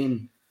he's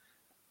staying.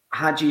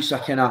 Hadji's a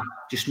kind of,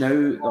 just now,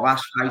 the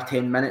last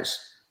 5-10 minutes,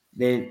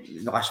 then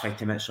the last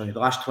 50 minutes, sorry, the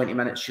last 20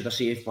 minutes, should I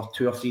say, if we're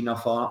 2 or 3 0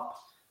 up,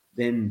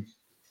 then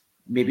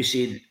maybe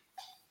say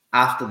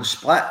after the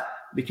split,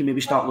 we can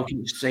maybe start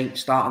looking at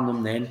starting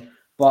them then.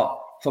 But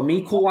for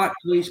me, Kolak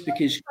plays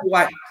because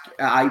Kolak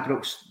at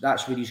Ibrox,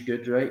 that's where he's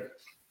good, right?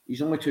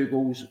 He's only 2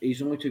 goals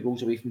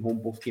away from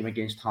home, both came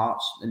against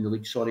Hearts in the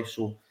league, sorry.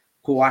 So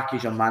Kolak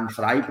is your man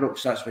for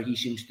Ibrox, that's where he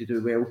seems to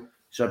do well.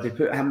 So if they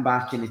put him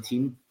back in the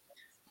team,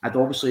 I'd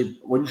obviously,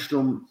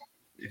 Lundstrom,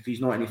 if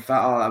he's not any fitter,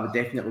 I would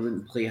definitely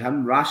wouldn't play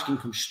him. Raskin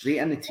comes straight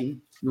in the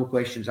team, no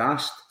questions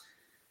asked.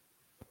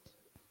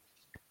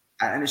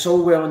 And it's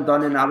all well and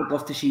done, and I would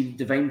love to see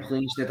Devine play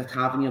instead of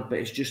Tavernier, but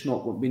it's just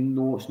not, we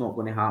know it's not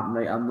going to happen,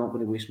 right? I'm not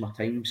going to waste my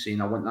time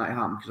saying I want that to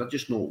happen, because I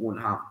just know it won't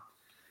happen.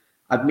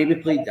 I'd really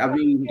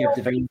even give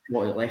Devine a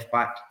lot at left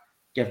back,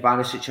 give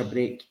Barisic a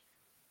break,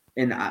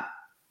 and I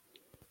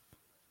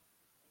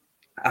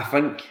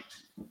think,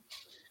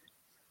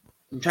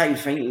 I'm trying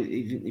to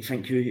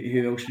think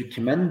who else would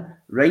come in.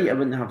 Right, I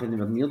wouldn't have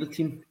anyone near the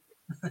team.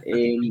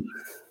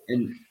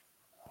 And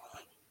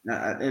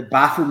it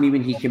baffled me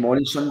when he came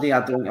on Sunday.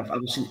 I don't think I've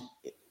ever seen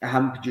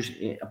him produce,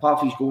 apart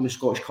from his goal in the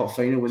Scottish Cup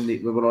final when we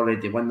were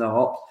already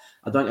 1-0 up,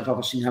 I don't think I've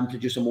ever seen him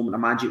produce a moment of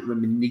magic when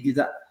we needed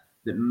it,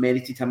 that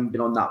merited him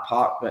being on that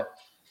park. But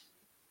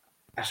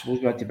I suppose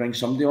we had to bring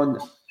somebody on.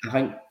 I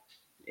think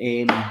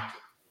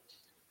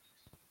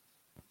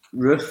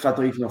Roof, I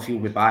don't even know if he'll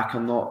be back or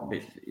not, but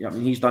I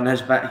mean, he's done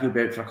his bit. He'll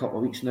be out for a couple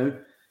of weeks now.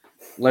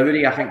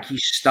 Lowry, I think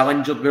he's still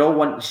injured. We all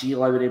want to see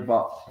Lowry,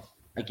 but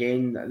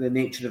again, the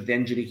nature of the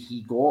injury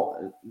he got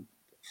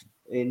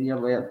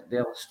nearly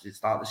there at the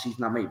start of the season,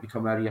 that might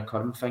become a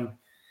recurring thing.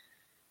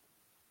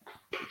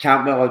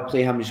 Campbell, I'd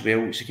play him as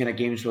well. It's the kind of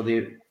games where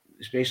they,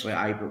 especially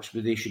at Ibrox,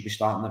 where they should be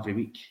starting every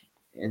week.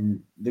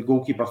 And the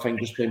goalkeeper thing,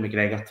 just play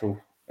McGregor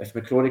till. If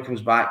McCrory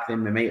comes back,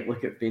 then we might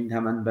look at putting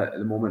him in, but at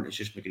the moment it's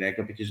just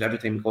McGregor, because every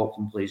time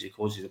McLaughlin plays, he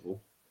closes a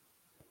goal.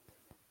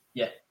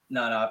 Yeah,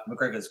 no,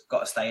 McGregor's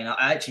got to stay in.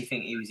 I actually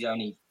think he was the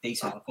only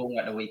decent performer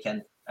at the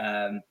weekend.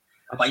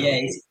 But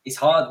yeah, it's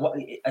hard.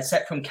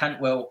 Except from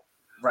Cantwell,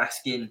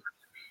 Raskin,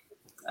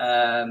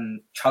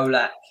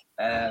 Cholak,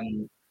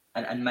 and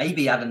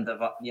maybe Adam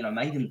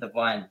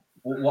Devine.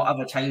 What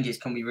other changes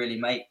can we really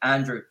make?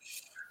 Andrew,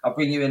 I'll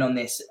bring you in on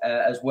this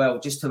as well,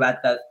 just to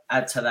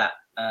add to that.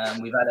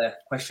 We've had a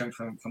question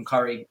from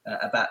Curry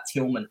about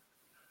Tillman.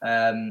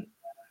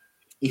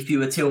 If you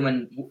were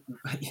Tillman,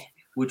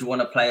 would you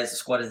want to play as a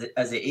squad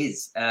as it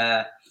is?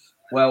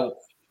 Well,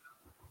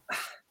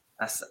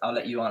 I'll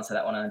let you answer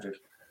that one, Andrew.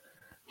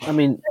 I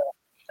mean,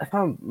 if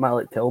I'm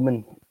Malik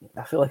Tillman,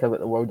 I feel like I've got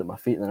the world at my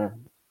feet there.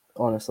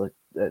 Honestly,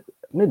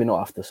 maybe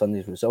not after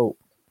Sunday's result,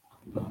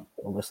 but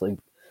obviously,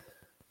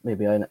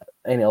 maybe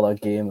any other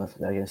game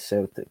against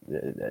Celtic.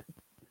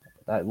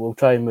 We'll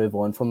try and move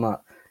on from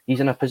that. He's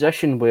in a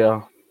position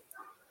where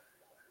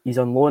he's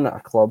on loan at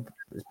a club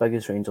as big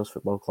as Rangers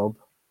Football Club.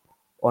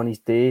 On his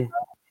day,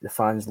 the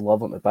fans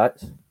love him to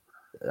bits.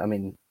 I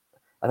mean,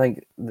 I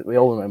think we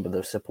all remember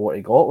the support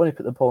he got when he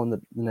put the ball in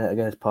the net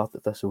against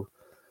Partick Thistle.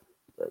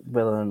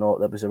 Whether or not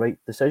that was the right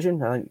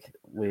decision, I think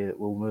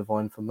we'll move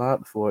on from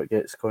that before it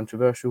gets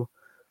controversial.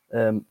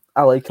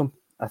 I like him.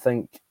 I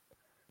think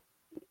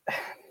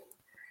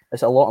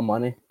it's a lot of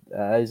money.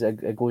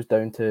 It goes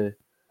down to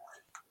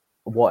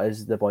what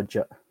is the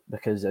budget.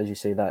 Because as you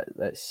say,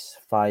 that's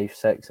 5,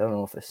 6. I don't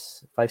know if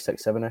it's 5,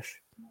 6,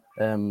 7-ish.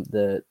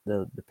 The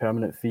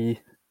permanent fee.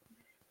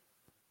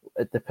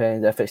 It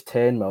depends. If it's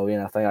 10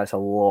 million, I think that's a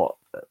lot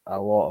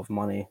of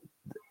money,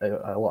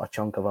 a lot of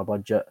chunk of a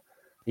budget.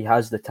 He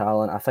has the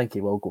talent. I think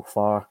he will go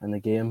far in the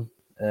game.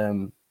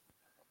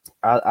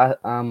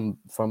 I'm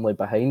firmly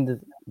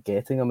behind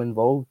getting him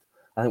involved.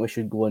 I think we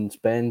should go and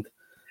spend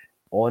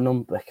on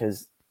him,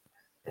 because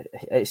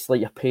it's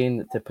like you're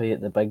paying to play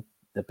at the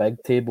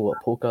big table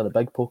at poker, the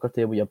big poker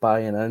table. You're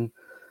buying in.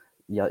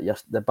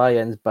 The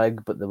buy-in's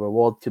big, but the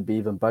reward could be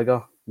even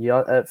bigger.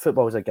 Yeah,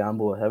 football is a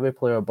gamble with every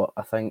player, but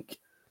I think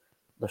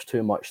there's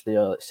too much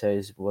there that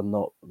says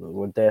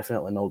we're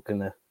definitely not going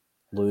to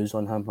lose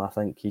on him. I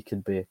think he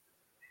could be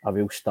a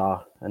real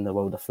star in the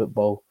world of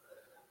football.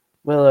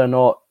 Whether or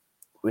not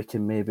we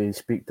can maybe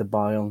speak to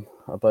Bayern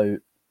about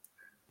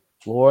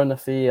lowering the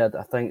fee, I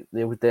think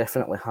they would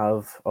definitely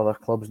have other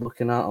clubs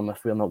looking at him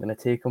if we're not going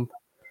to take him.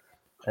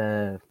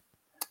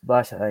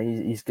 But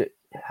he's got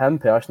him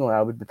personally.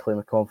 I would be playing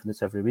with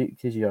confidence every week,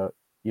 because you're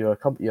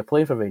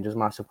playing for Rangers,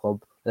 massive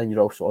club, then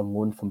you're also on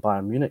loan from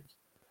Bayern Munich.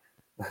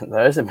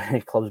 There isn't many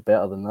clubs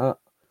better than that.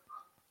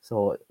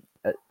 So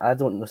I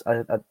don't.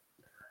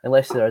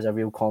 Unless there is a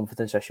real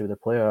confidence issue with the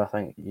player, I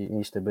think he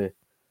needs to be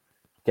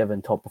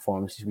given top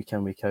performances week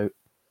in, week out.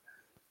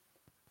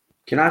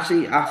 Can I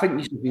say, I think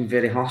he's been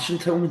very harsh on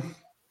Tillman.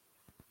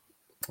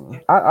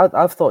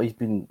 I've thought he's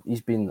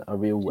been a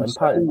real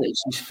impact.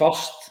 It's his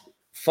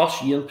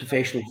first year in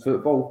professional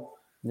football.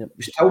 Yep.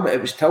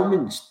 It was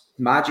Tillman's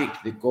magic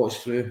that got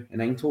us through in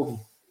Eindhoven.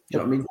 Do you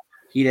know what I mean?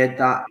 He did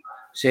that,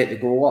 set the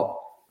goal up.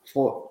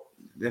 Thought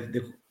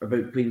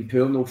about playing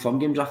poor no fun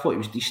games. I thought he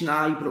was decent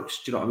at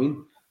Ibrox. Do you know what I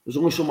mean? There's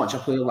only so much a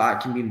player like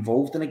that can be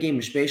involved in a game,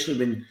 especially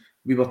when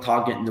we were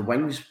targeting the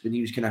wings when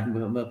he was kind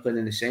of playing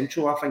in the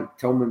central. I think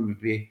Tillman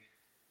would be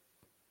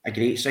a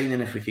great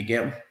signing if we could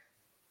get him.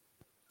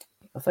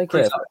 I think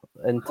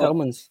in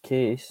Tillman's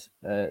case,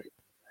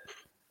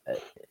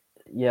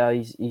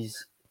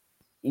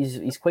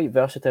 he's quite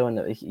versatile in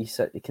that he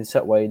can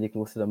sit wide, he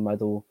can go through the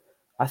middle.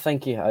 I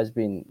think he has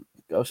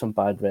got some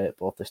bad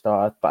rep off the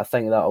start, but I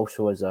think that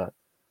also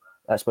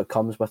that's what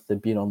comes with the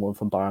being on loan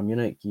from Bayern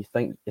Munich. You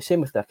think the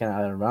same with the kind of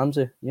Aaron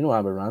Ramsey. You know,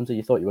 Aaron Ramsey,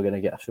 you thought you were going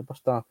to get a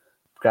superstar.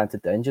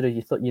 Granted the injury,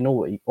 you thought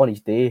on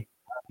his day,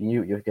 you knew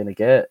what you were going to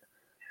get.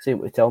 Same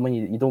with Tillman,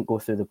 you don't go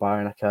through the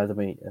Bayern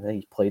Academy, and then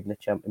he played he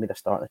made a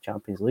start in the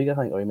Champions League, I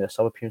think, or he made a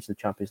sub appearance in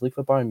the Champions League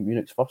for Bayern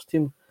Munich's first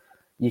team.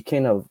 You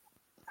kind of,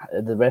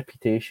 the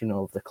reputation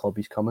of the club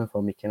he's coming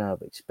from, you kind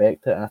of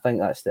expect it, and I think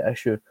that's the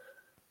issue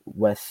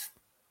with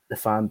the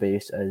fan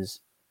base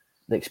is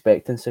the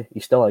expectancy.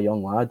 He's still a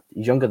young lad.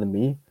 He's younger than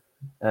me.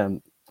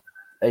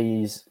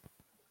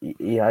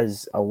 He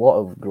has a lot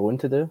of growing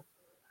to do,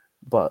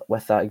 but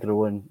with that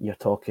growing, you're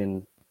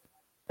talking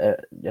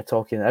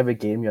every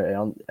game you're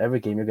going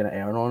to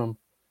earn on him.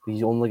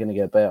 He's only going to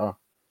get better.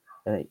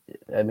 And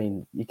I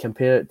mean, you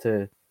compare it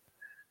to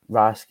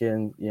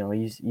Raskin. You know,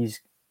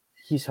 he's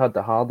had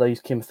the harder.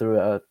 He's came through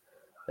it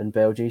in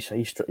Belgium.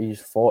 He's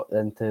fought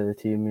into the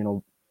team. You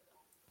know,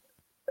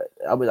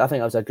 I think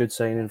that was a good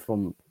signing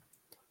from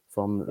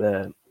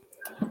the.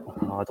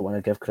 I don't want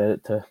to give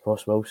credit to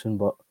Ross Wilson,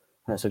 but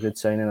that's a good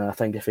signing. And I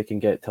think if we can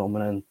get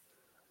Tillman in,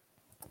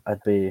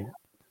 I'd be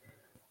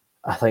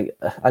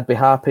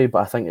happy, but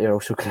I think you're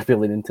also going to be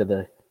leaning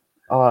to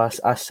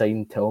I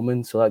signed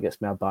Tillman, so that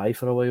gets me a buy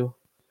for a while.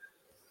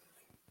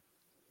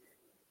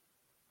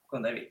 Go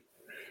on, David.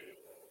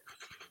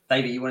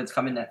 David, you wanted to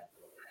come in there?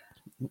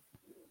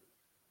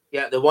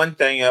 Yeah, the one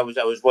thing I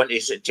was wanting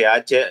to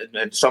add to it,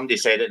 and somebody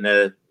said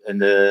it in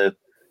the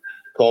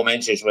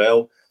comments as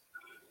well.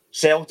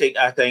 Celtic,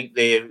 I think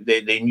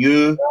they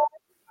knew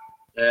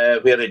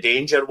where the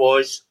danger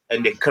was,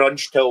 and they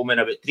crunched Tillman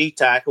about 3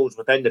 tackles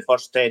within the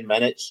first 10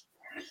 minutes.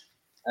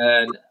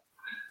 And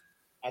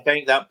I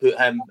think that put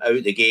him out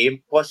of the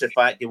game. Plus the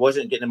fact he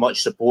wasn't getting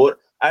much support.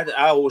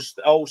 I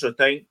also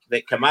think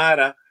that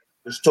Kamara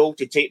was told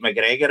to take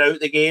McGregor out of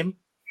the game,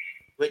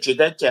 which he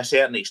did to a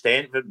certain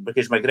extent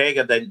because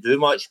McGregor didn't do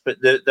much.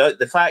 But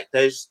the fact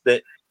is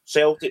that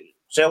Celtic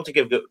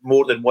have got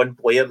more than one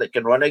player that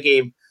can run a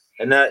game.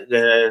 And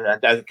that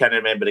I can't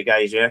remember the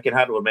guys. I can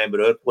hardly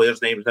remember our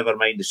players' names, never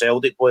mind the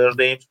Celtic players'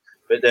 names.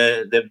 But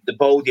the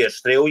baldy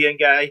Australian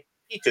guy,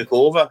 he took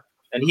over.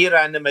 And he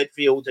ran the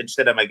midfield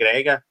instead of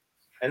McGregor.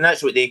 And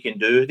that's what they can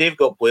do. They've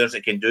got players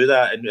that can do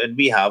that, and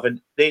we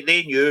haven't. They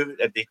knew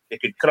if they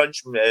could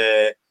crunch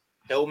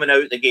Tillman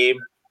out of the game.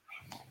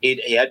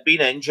 He had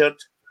been injured.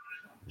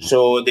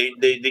 So they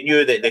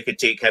knew that they could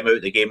take him out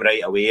of the game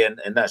right away, and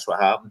that's what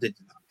happened.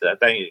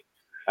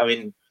 I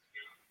mean,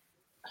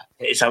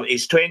 he's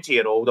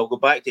 20-year-old. I'll go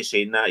back to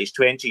saying that. He's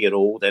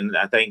 20-year-old, and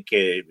I think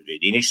he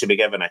needs to be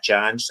given a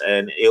chance,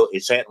 and he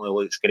certainly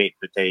looks great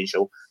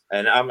potential.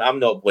 And I'm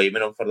not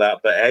blaming him for that,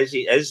 but is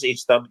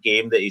his third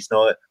game that he's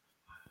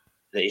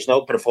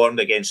not performed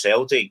against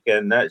Celtic,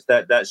 and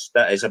that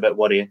is a bit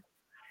worrying.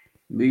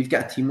 We've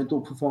got a team that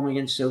don't perform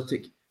against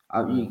Celtic.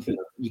 You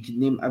could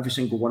name every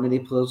single one of the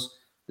players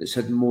that's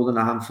had more than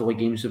a handful of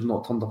games have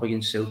not turned up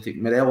against Celtic.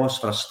 Morelos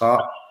for a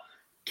start,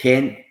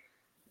 Kent,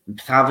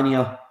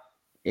 Tavernier.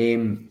 I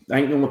think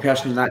the only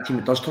person in that team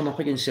that does turn up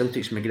against Celtic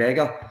is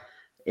McGregor.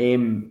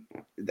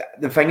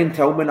 The thing in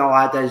Tillman I'll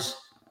add is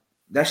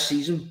this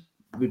season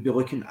we'd be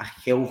looking a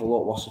hell of a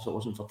lot worse if it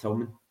wasn't for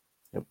Tillman.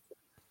 Yep.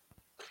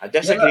 I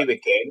disagree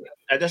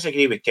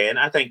with Ken.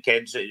 I think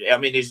Ken's. I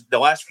mean, the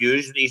last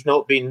few he's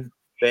not been.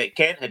 But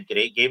Kent had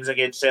great games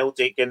against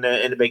Celtic in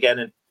the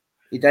beginning.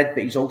 He did,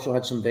 but he's also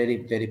had some very,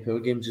 very poor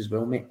games as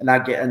well, mate. And I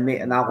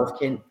love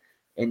Kent.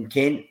 And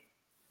Kent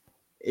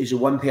is the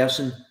one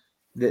person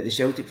that the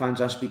Celtic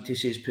fans I speak to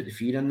says put the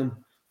fear in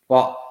them.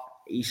 But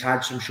he's had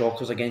some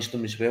shockers against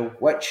them as well,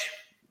 which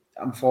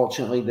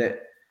unfortunately the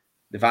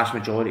vast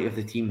majority of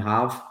the team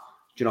have.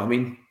 Do you know what I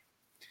mean?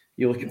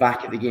 You look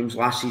back at the games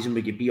last season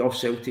where you beat off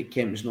Celtic,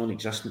 Kent was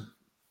non-existent.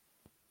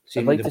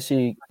 I'd like to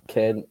see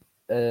Kent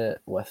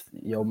with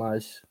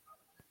Yilmaz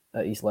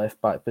at his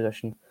left back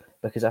position,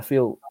 because I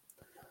feel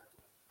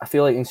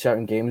like in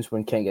certain games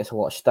when Kent gets a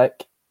lot of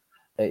stick,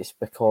 it's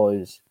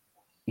because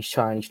he's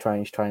trying,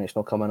 it's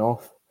not coming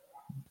off.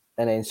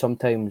 And then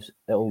sometimes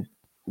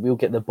we'll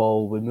get the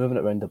ball, we're moving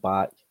it around the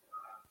back,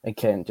 and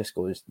Kent just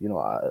goes,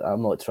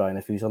 I'm not trying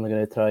if he's only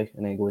going to try,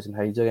 and then goes and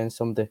hides against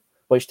somebody.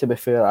 Which, to be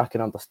fair, I can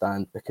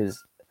understand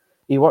because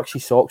he works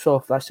his socks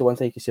off. That's the one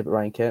thing you can say about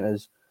Ryan Kent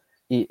is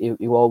he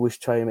will always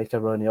try and make a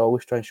run. He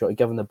always try and shot.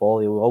 Give him the ball.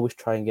 He will always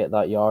try and get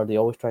that yard. He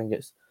always try and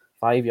get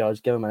 5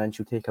 yards. Give him an inch,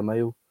 he'll take a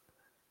mile.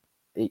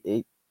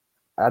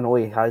 I know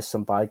he has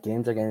some bad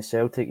games against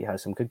Celtic. He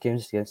has some good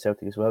games against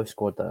Celtic as well. He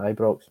scored at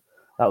Ibrox.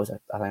 I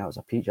think that was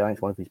a peach. I think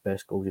it's one of his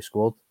best goals he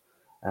scored,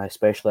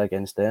 especially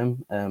against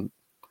them.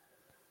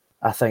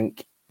 I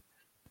think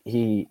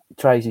he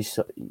tries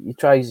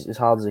as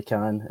hard as he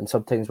can, and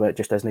sometimes when it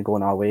just isn't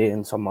going our way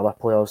and some other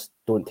players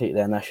don't take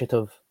the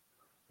initiative,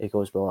 he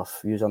goes, well,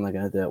 if you're only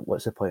going to do it,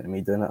 what's the point of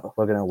me doing it?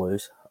 We're going to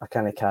lose. I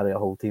can't carry a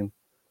whole team.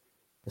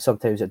 And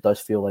sometimes it does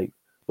feel like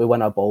we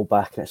win our ball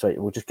back and it's like,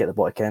 we'll just get the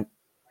ball to Kent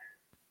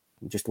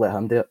and just let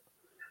him do it.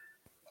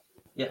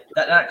 Yeah,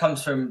 that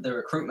comes from the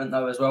recruitment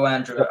though as well,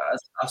 Andrew.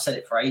 I've said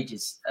it for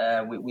ages.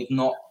 We've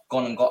not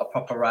gone and got a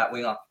proper right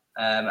winger,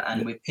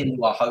 and we've pinned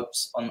our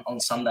hopes on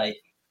Sunday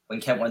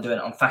when Kent were doing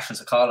it on Fashion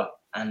Sakala.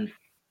 And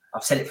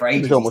I've said it for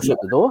ages. He's almost shut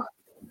the door.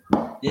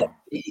 Yeah,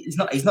 he's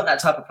not that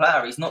type of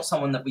player. He's not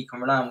someone that we can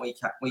rely on week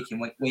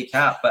in, week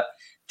out. But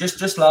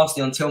just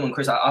lastly on Tillman,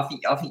 Chris, I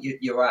think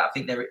you're right. I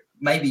think there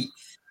maybe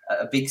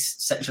a big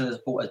section of the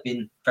support has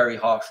been very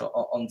harsh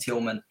on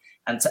Tillman,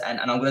 and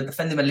I'm going to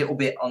defend him a little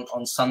bit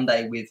on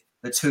Sunday with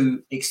the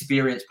two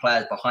experienced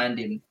players behind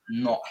him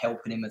not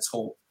helping him at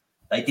all.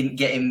 They didn't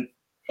get him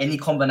any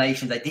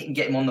combinations. They didn't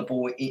get him on the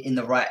ball in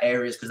the right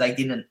areas because they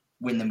didn't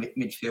win the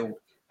midfield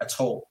at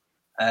all.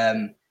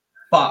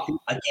 But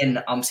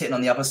again, I'm sitting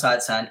on the other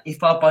side saying,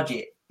 if our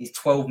budget is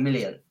 12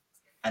 million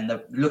and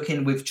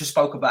we've just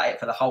spoke about it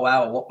for the whole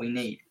hour, what we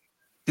need,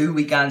 do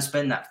we go and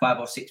spend that 5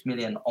 or 6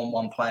 million on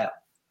one player?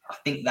 I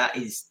think that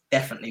is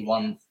definitely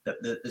one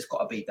that's got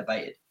to be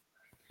debated.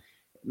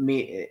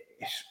 Mate,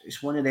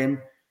 it's one of them.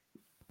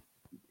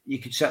 You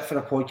could sit for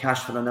a podcast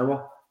for an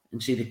hour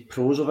and say the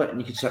pros of it,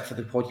 and you could sit for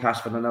the podcast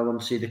for an hour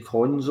and say the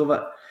cons of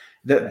it.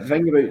 The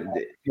thing about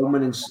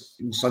Tillman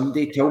and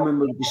Sunday, Tillman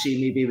would be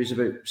saying maybe he was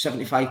about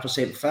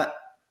 75% fit.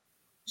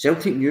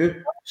 Celtic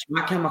knew,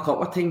 smack him a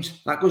couple of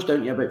times, that goes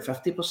down to about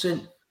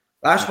 50%.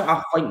 That's what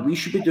I think we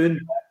should be doing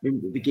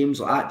in the games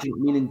like that. Do you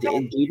know what I mean?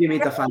 And Davey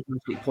made a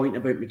fantastic point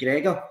about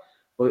McGregor.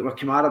 But where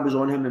Kamara was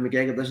on him and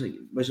McGregor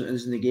wasn't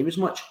in the game as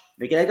much.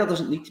 McGregor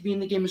doesn't need to be in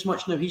the game as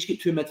much now. He's got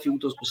two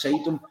midfielders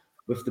beside him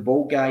with the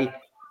ball guy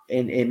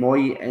and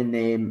Moy and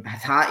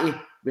Hatate,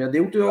 where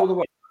they'll do all the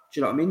work. Do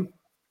you know what I mean?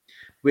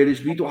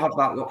 Whereas we don't have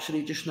that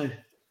luxury just now,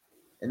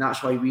 and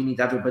that's why we need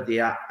everybody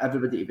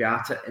to be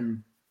at it.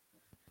 And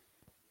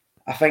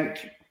I think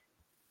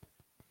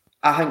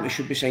we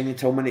should be signing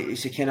Tillman.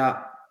 It's a kind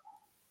of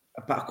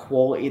a bit of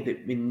quality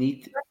that we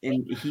need,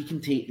 and he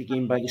can take the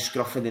game by the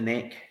scruff of the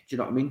neck. Do you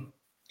know what I mean?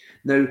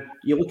 Now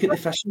you look at the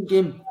fishing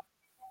game,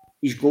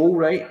 his goal,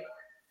 right?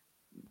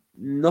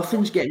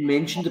 Nothing's getting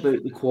mentioned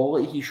about the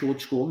quality he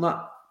showed scoring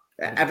that.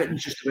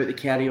 Everything's just about the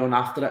carry on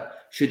after it.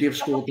 Should he have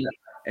scored it?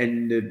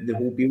 And the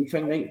whole Beale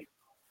thing, right?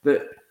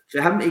 But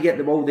for him to get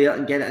the ball there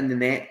and get it in the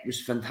net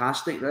was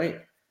fantastic, right?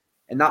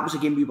 And that was a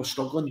game we were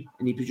struggling,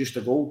 and he produced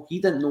a goal. He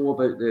didn't know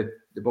about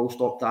the ball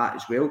stopped at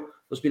as well.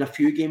 There's been a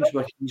few games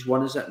where he's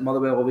won us at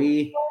Motherwell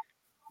away.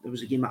 There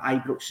was a game at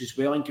Ibrox as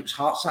well. I think it was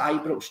Hearts at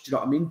Ibrox. Do you know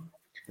what I mean?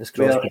 This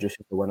cross produced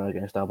the winner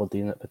against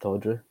Aberdeen at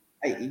Pittodrie.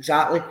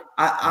 Exactly.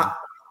 I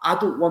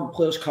don't want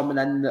players coming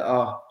in that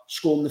are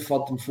scoring the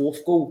third and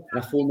fourth goal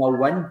and a 4-0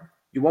 win.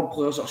 You want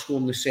players that are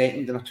scoring the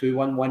second and a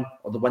 2-1 win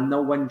or the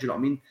 1-0 win. Do you know what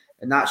I mean?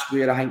 And that's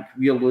where I think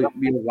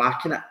we're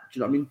lacking it. Do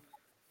you know what I mean?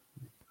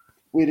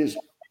 Whereas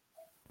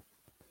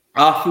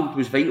Arfield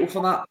was vital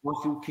for that.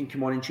 Arfield can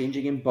come on and change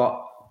a game,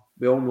 but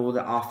we all know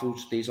that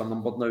Arfield's days are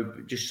numbered now.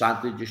 But just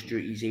sadly, just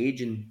due to his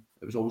age, and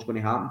it was always going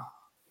to happen.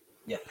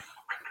 Yeah,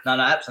 no,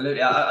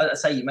 absolutely. I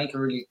say you make a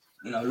really,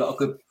 a lot of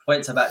good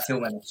points about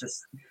Tillman. It's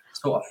just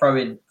sort of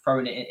throwing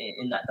it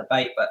in that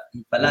debate.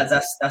 But lads,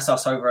 that's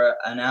us over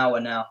an hour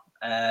now.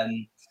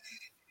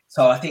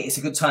 So I think it's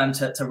a good time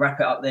to wrap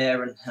it up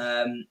there,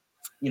 and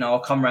I'll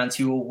come around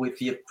to you all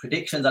with your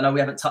predictions. I know we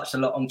haven't touched a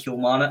lot on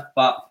Kilmarnock,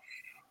 but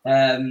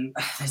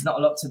there's not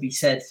a lot to be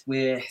said.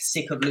 We're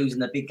sick of losing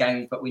the big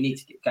games, but we need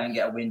to go and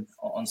get a win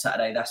on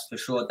Saturday, that's for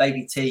sure.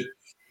 Davey T,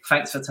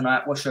 thanks for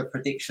tonight. What's your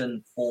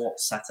prediction for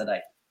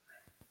Saturday?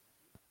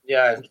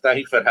 Yeah,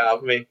 thanks for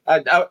having me.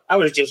 I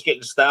was just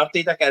getting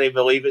started. I can't even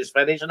believe it's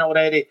finishing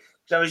already.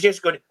 So I was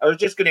just going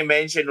to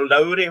mention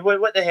Lowry.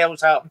 What the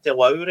hell's happened to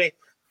Lowry?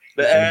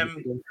 But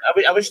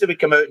I wish they would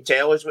come out and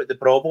tell us what the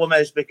problem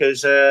is,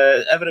 because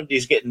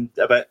everybody's getting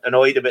a bit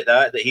annoyed about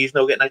that he's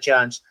not getting a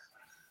chance.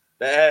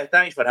 But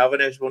thanks for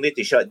having us. We'll need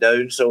to shut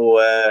down.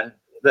 So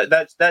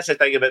that's the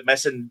thing about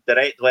missing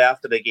directly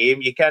after the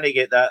game. You can't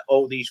get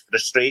all these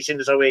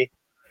frustrations away.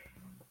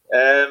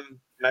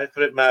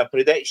 My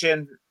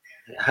prediction,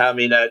 I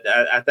mean,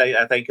 I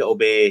think it'll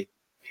be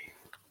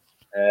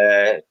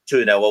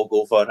 2-0 I'll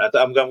go for.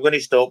 I'm going to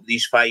stop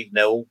these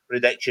 5-0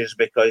 predictions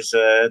because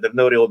they've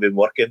not really been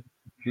working.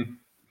 So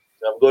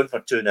I'm going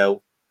for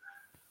 2-0.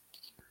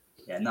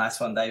 Yeah, nice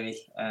one, Davey.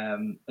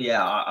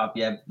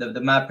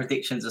 The mad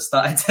predictions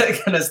are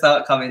going to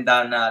start coming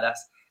down now.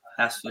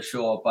 That's for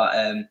sure.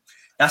 But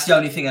that's the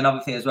only thing. Another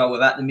thing as well,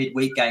 without the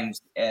midweek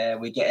games,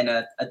 we're getting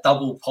a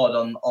double pod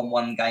on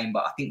one game.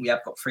 But I think we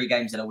have got 3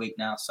 games in a week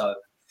now, so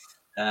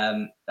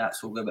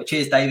that's all good. But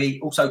cheers, Davey.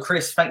 Also,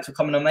 Chris, thanks for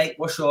coming on, mate.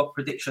 What's your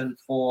prediction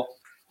for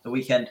the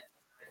weekend?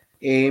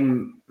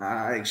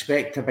 I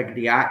expect a big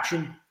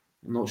reaction.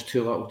 I know it's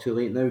too little, too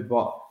late now,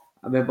 but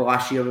I remember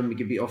last year when we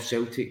beat off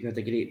Celtic, we had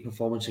a great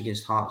performance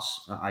against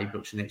Hearts at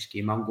Ibrox the next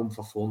game. I'm going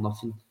for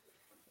 4-0.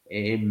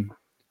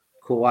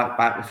 Kolak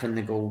back within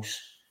the goals,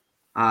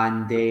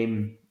 and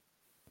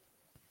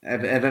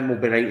everything will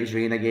be right as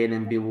rain again,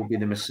 and Bale will be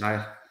the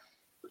Messiah.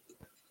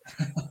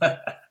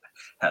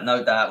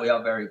 No doubt, we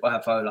are very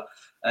bipolar.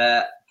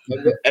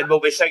 And we'll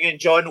be singing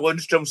John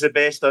Lundstrom's the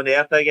best on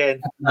earth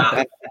again.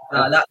 No,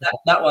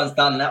 that one's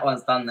done. That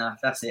one's done now.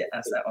 That's it.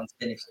 That one's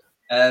finished.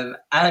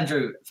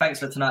 Andrew, thanks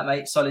for tonight,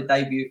 mate. Solid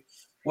debut.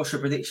 What's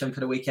your prediction for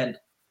the weekend?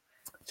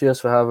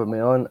 Cheers for having me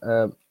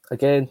on.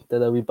 Again,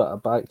 did a wee bit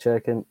of back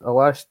checking. The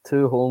last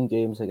 2 home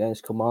games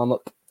against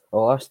Kilmarnock, the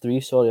last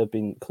 3, have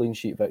been clean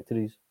sheet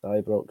victories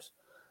at Ibrox.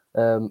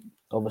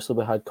 Obviously,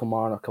 we had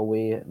Kilmarnock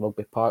away at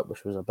Rugby Park,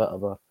 which was a bit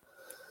of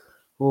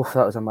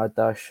that was a mad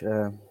dash.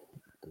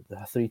 The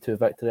 3-2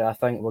 victory. I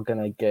think we're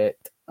going to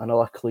get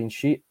another clean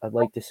sheet. I'd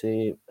like to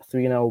say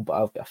 3-0,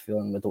 but I've got a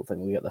feeling I don't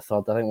think we get the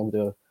third. I think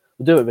we'll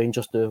do what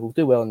Rangers do. We'll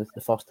do well in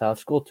the first half,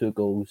 score 2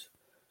 goals,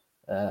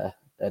 and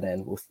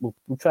then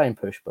we'll try and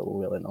push, but we'll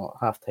really not.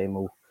 Half time,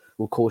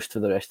 we'll coast for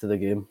the rest of the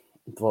game,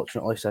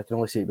 unfortunately, so I can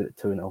only see about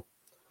 2-0.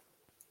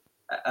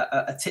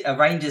 A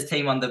Rangers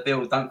team under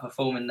Bill don't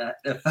perform in the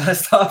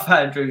first half,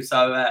 Andrew,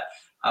 so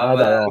I'll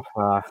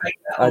take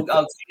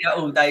that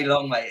all day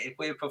long, mate. If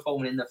we're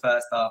performing in the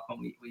first half and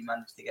we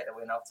manage to get the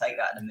win, I'll take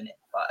that in a minute.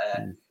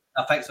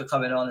 But thanks for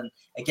coming on, and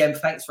again,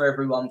 thanks for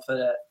everyone for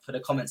the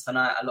comments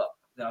tonight.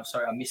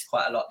 Sorry, I missed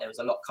quite a lot. There was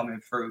a lot coming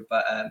through,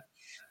 but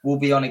we'll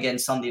be on again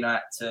Sunday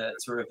night to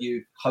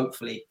review,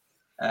 hopefully,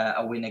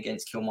 a win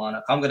against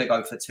Kilmarnock. I'm going to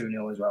go for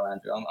 2-0 as well,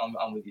 Andrew.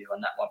 I'm with you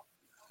on that one.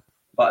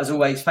 But as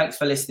always, thanks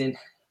for listening.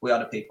 We are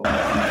the people.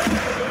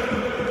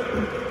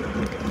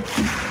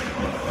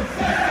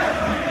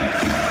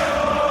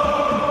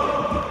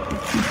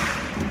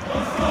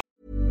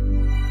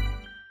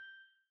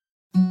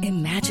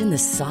 Imagine the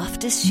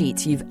softest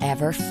sheets you've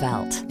ever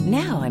felt.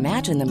 Now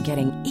imagine them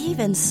getting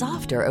even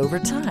softer over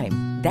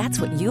time.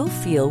 That's what you'll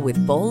feel with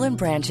Boll &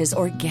 Branch's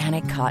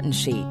organic cotton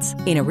sheets.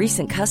 In a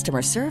recent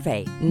customer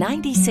survey,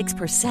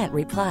 96%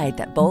 replied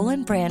that Boll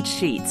 & Branch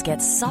sheets get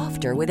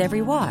softer with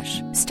every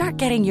wash. Start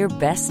getting your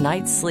best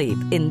night's sleep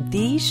in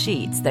these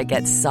sheets that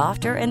get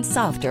softer and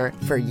softer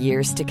for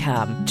years to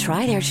come.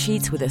 Try their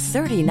sheets with a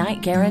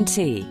 30-night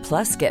guarantee.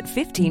 Plus, get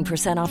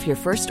 15% off your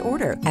first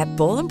order at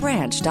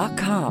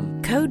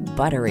bollandbranch.com. Code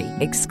BUTTERY.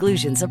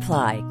 Exclusions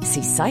apply.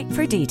 See site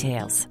for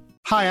details.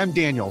 Hi, I'm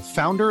Daniel,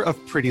 founder of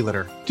Pretty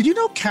Litter. Did you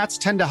know cats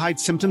tend to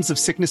hide symptoms of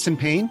sickness and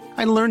pain?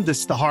 I learned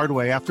this the hard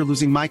way after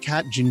losing my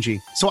cat,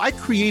 Gingy. So I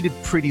created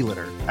Pretty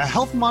Litter, a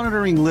health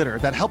monitoring litter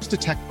that helps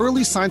detect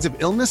early signs of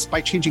illness by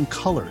changing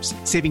colors,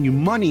 saving you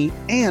money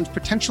and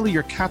potentially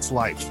your cat's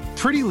life.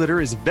 Pretty Litter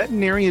is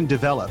veterinarian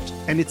developed,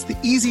 and it's the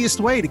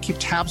easiest way to keep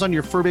tabs on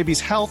your fur baby's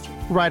health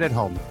right at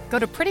home. Go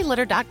to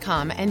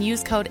prettylitter.com and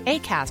use code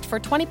ACAST for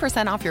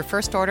 20% off your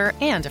first order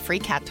and a free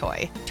cat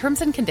toy.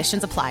 Terms and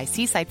conditions apply.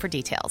 See site for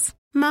details.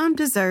 Mom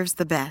deserves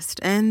the best,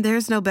 and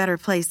there's no better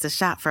place to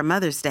shop for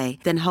Mother's Day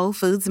than Whole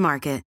Foods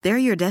Market. They're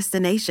your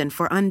destination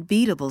for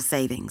unbeatable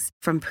savings,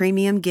 from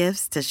premium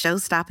gifts to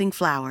show-stopping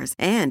flowers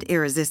and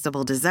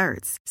irresistible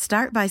desserts.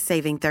 Start by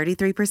saving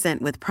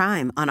 33% with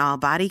Prime on all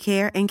body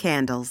care and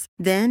candles.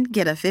 Then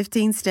get a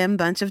 15-stem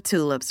bunch of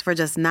tulips for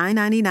just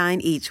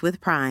 $9.99 each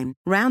with Prime.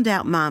 Round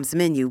out Mom's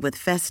menu with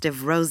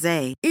festive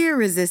rosé,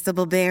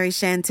 irresistible berry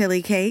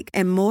chantilly cake,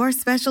 and more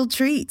special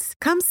treats.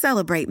 Come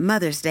celebrate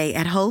Mother's Day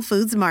at Whole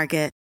Foods Market.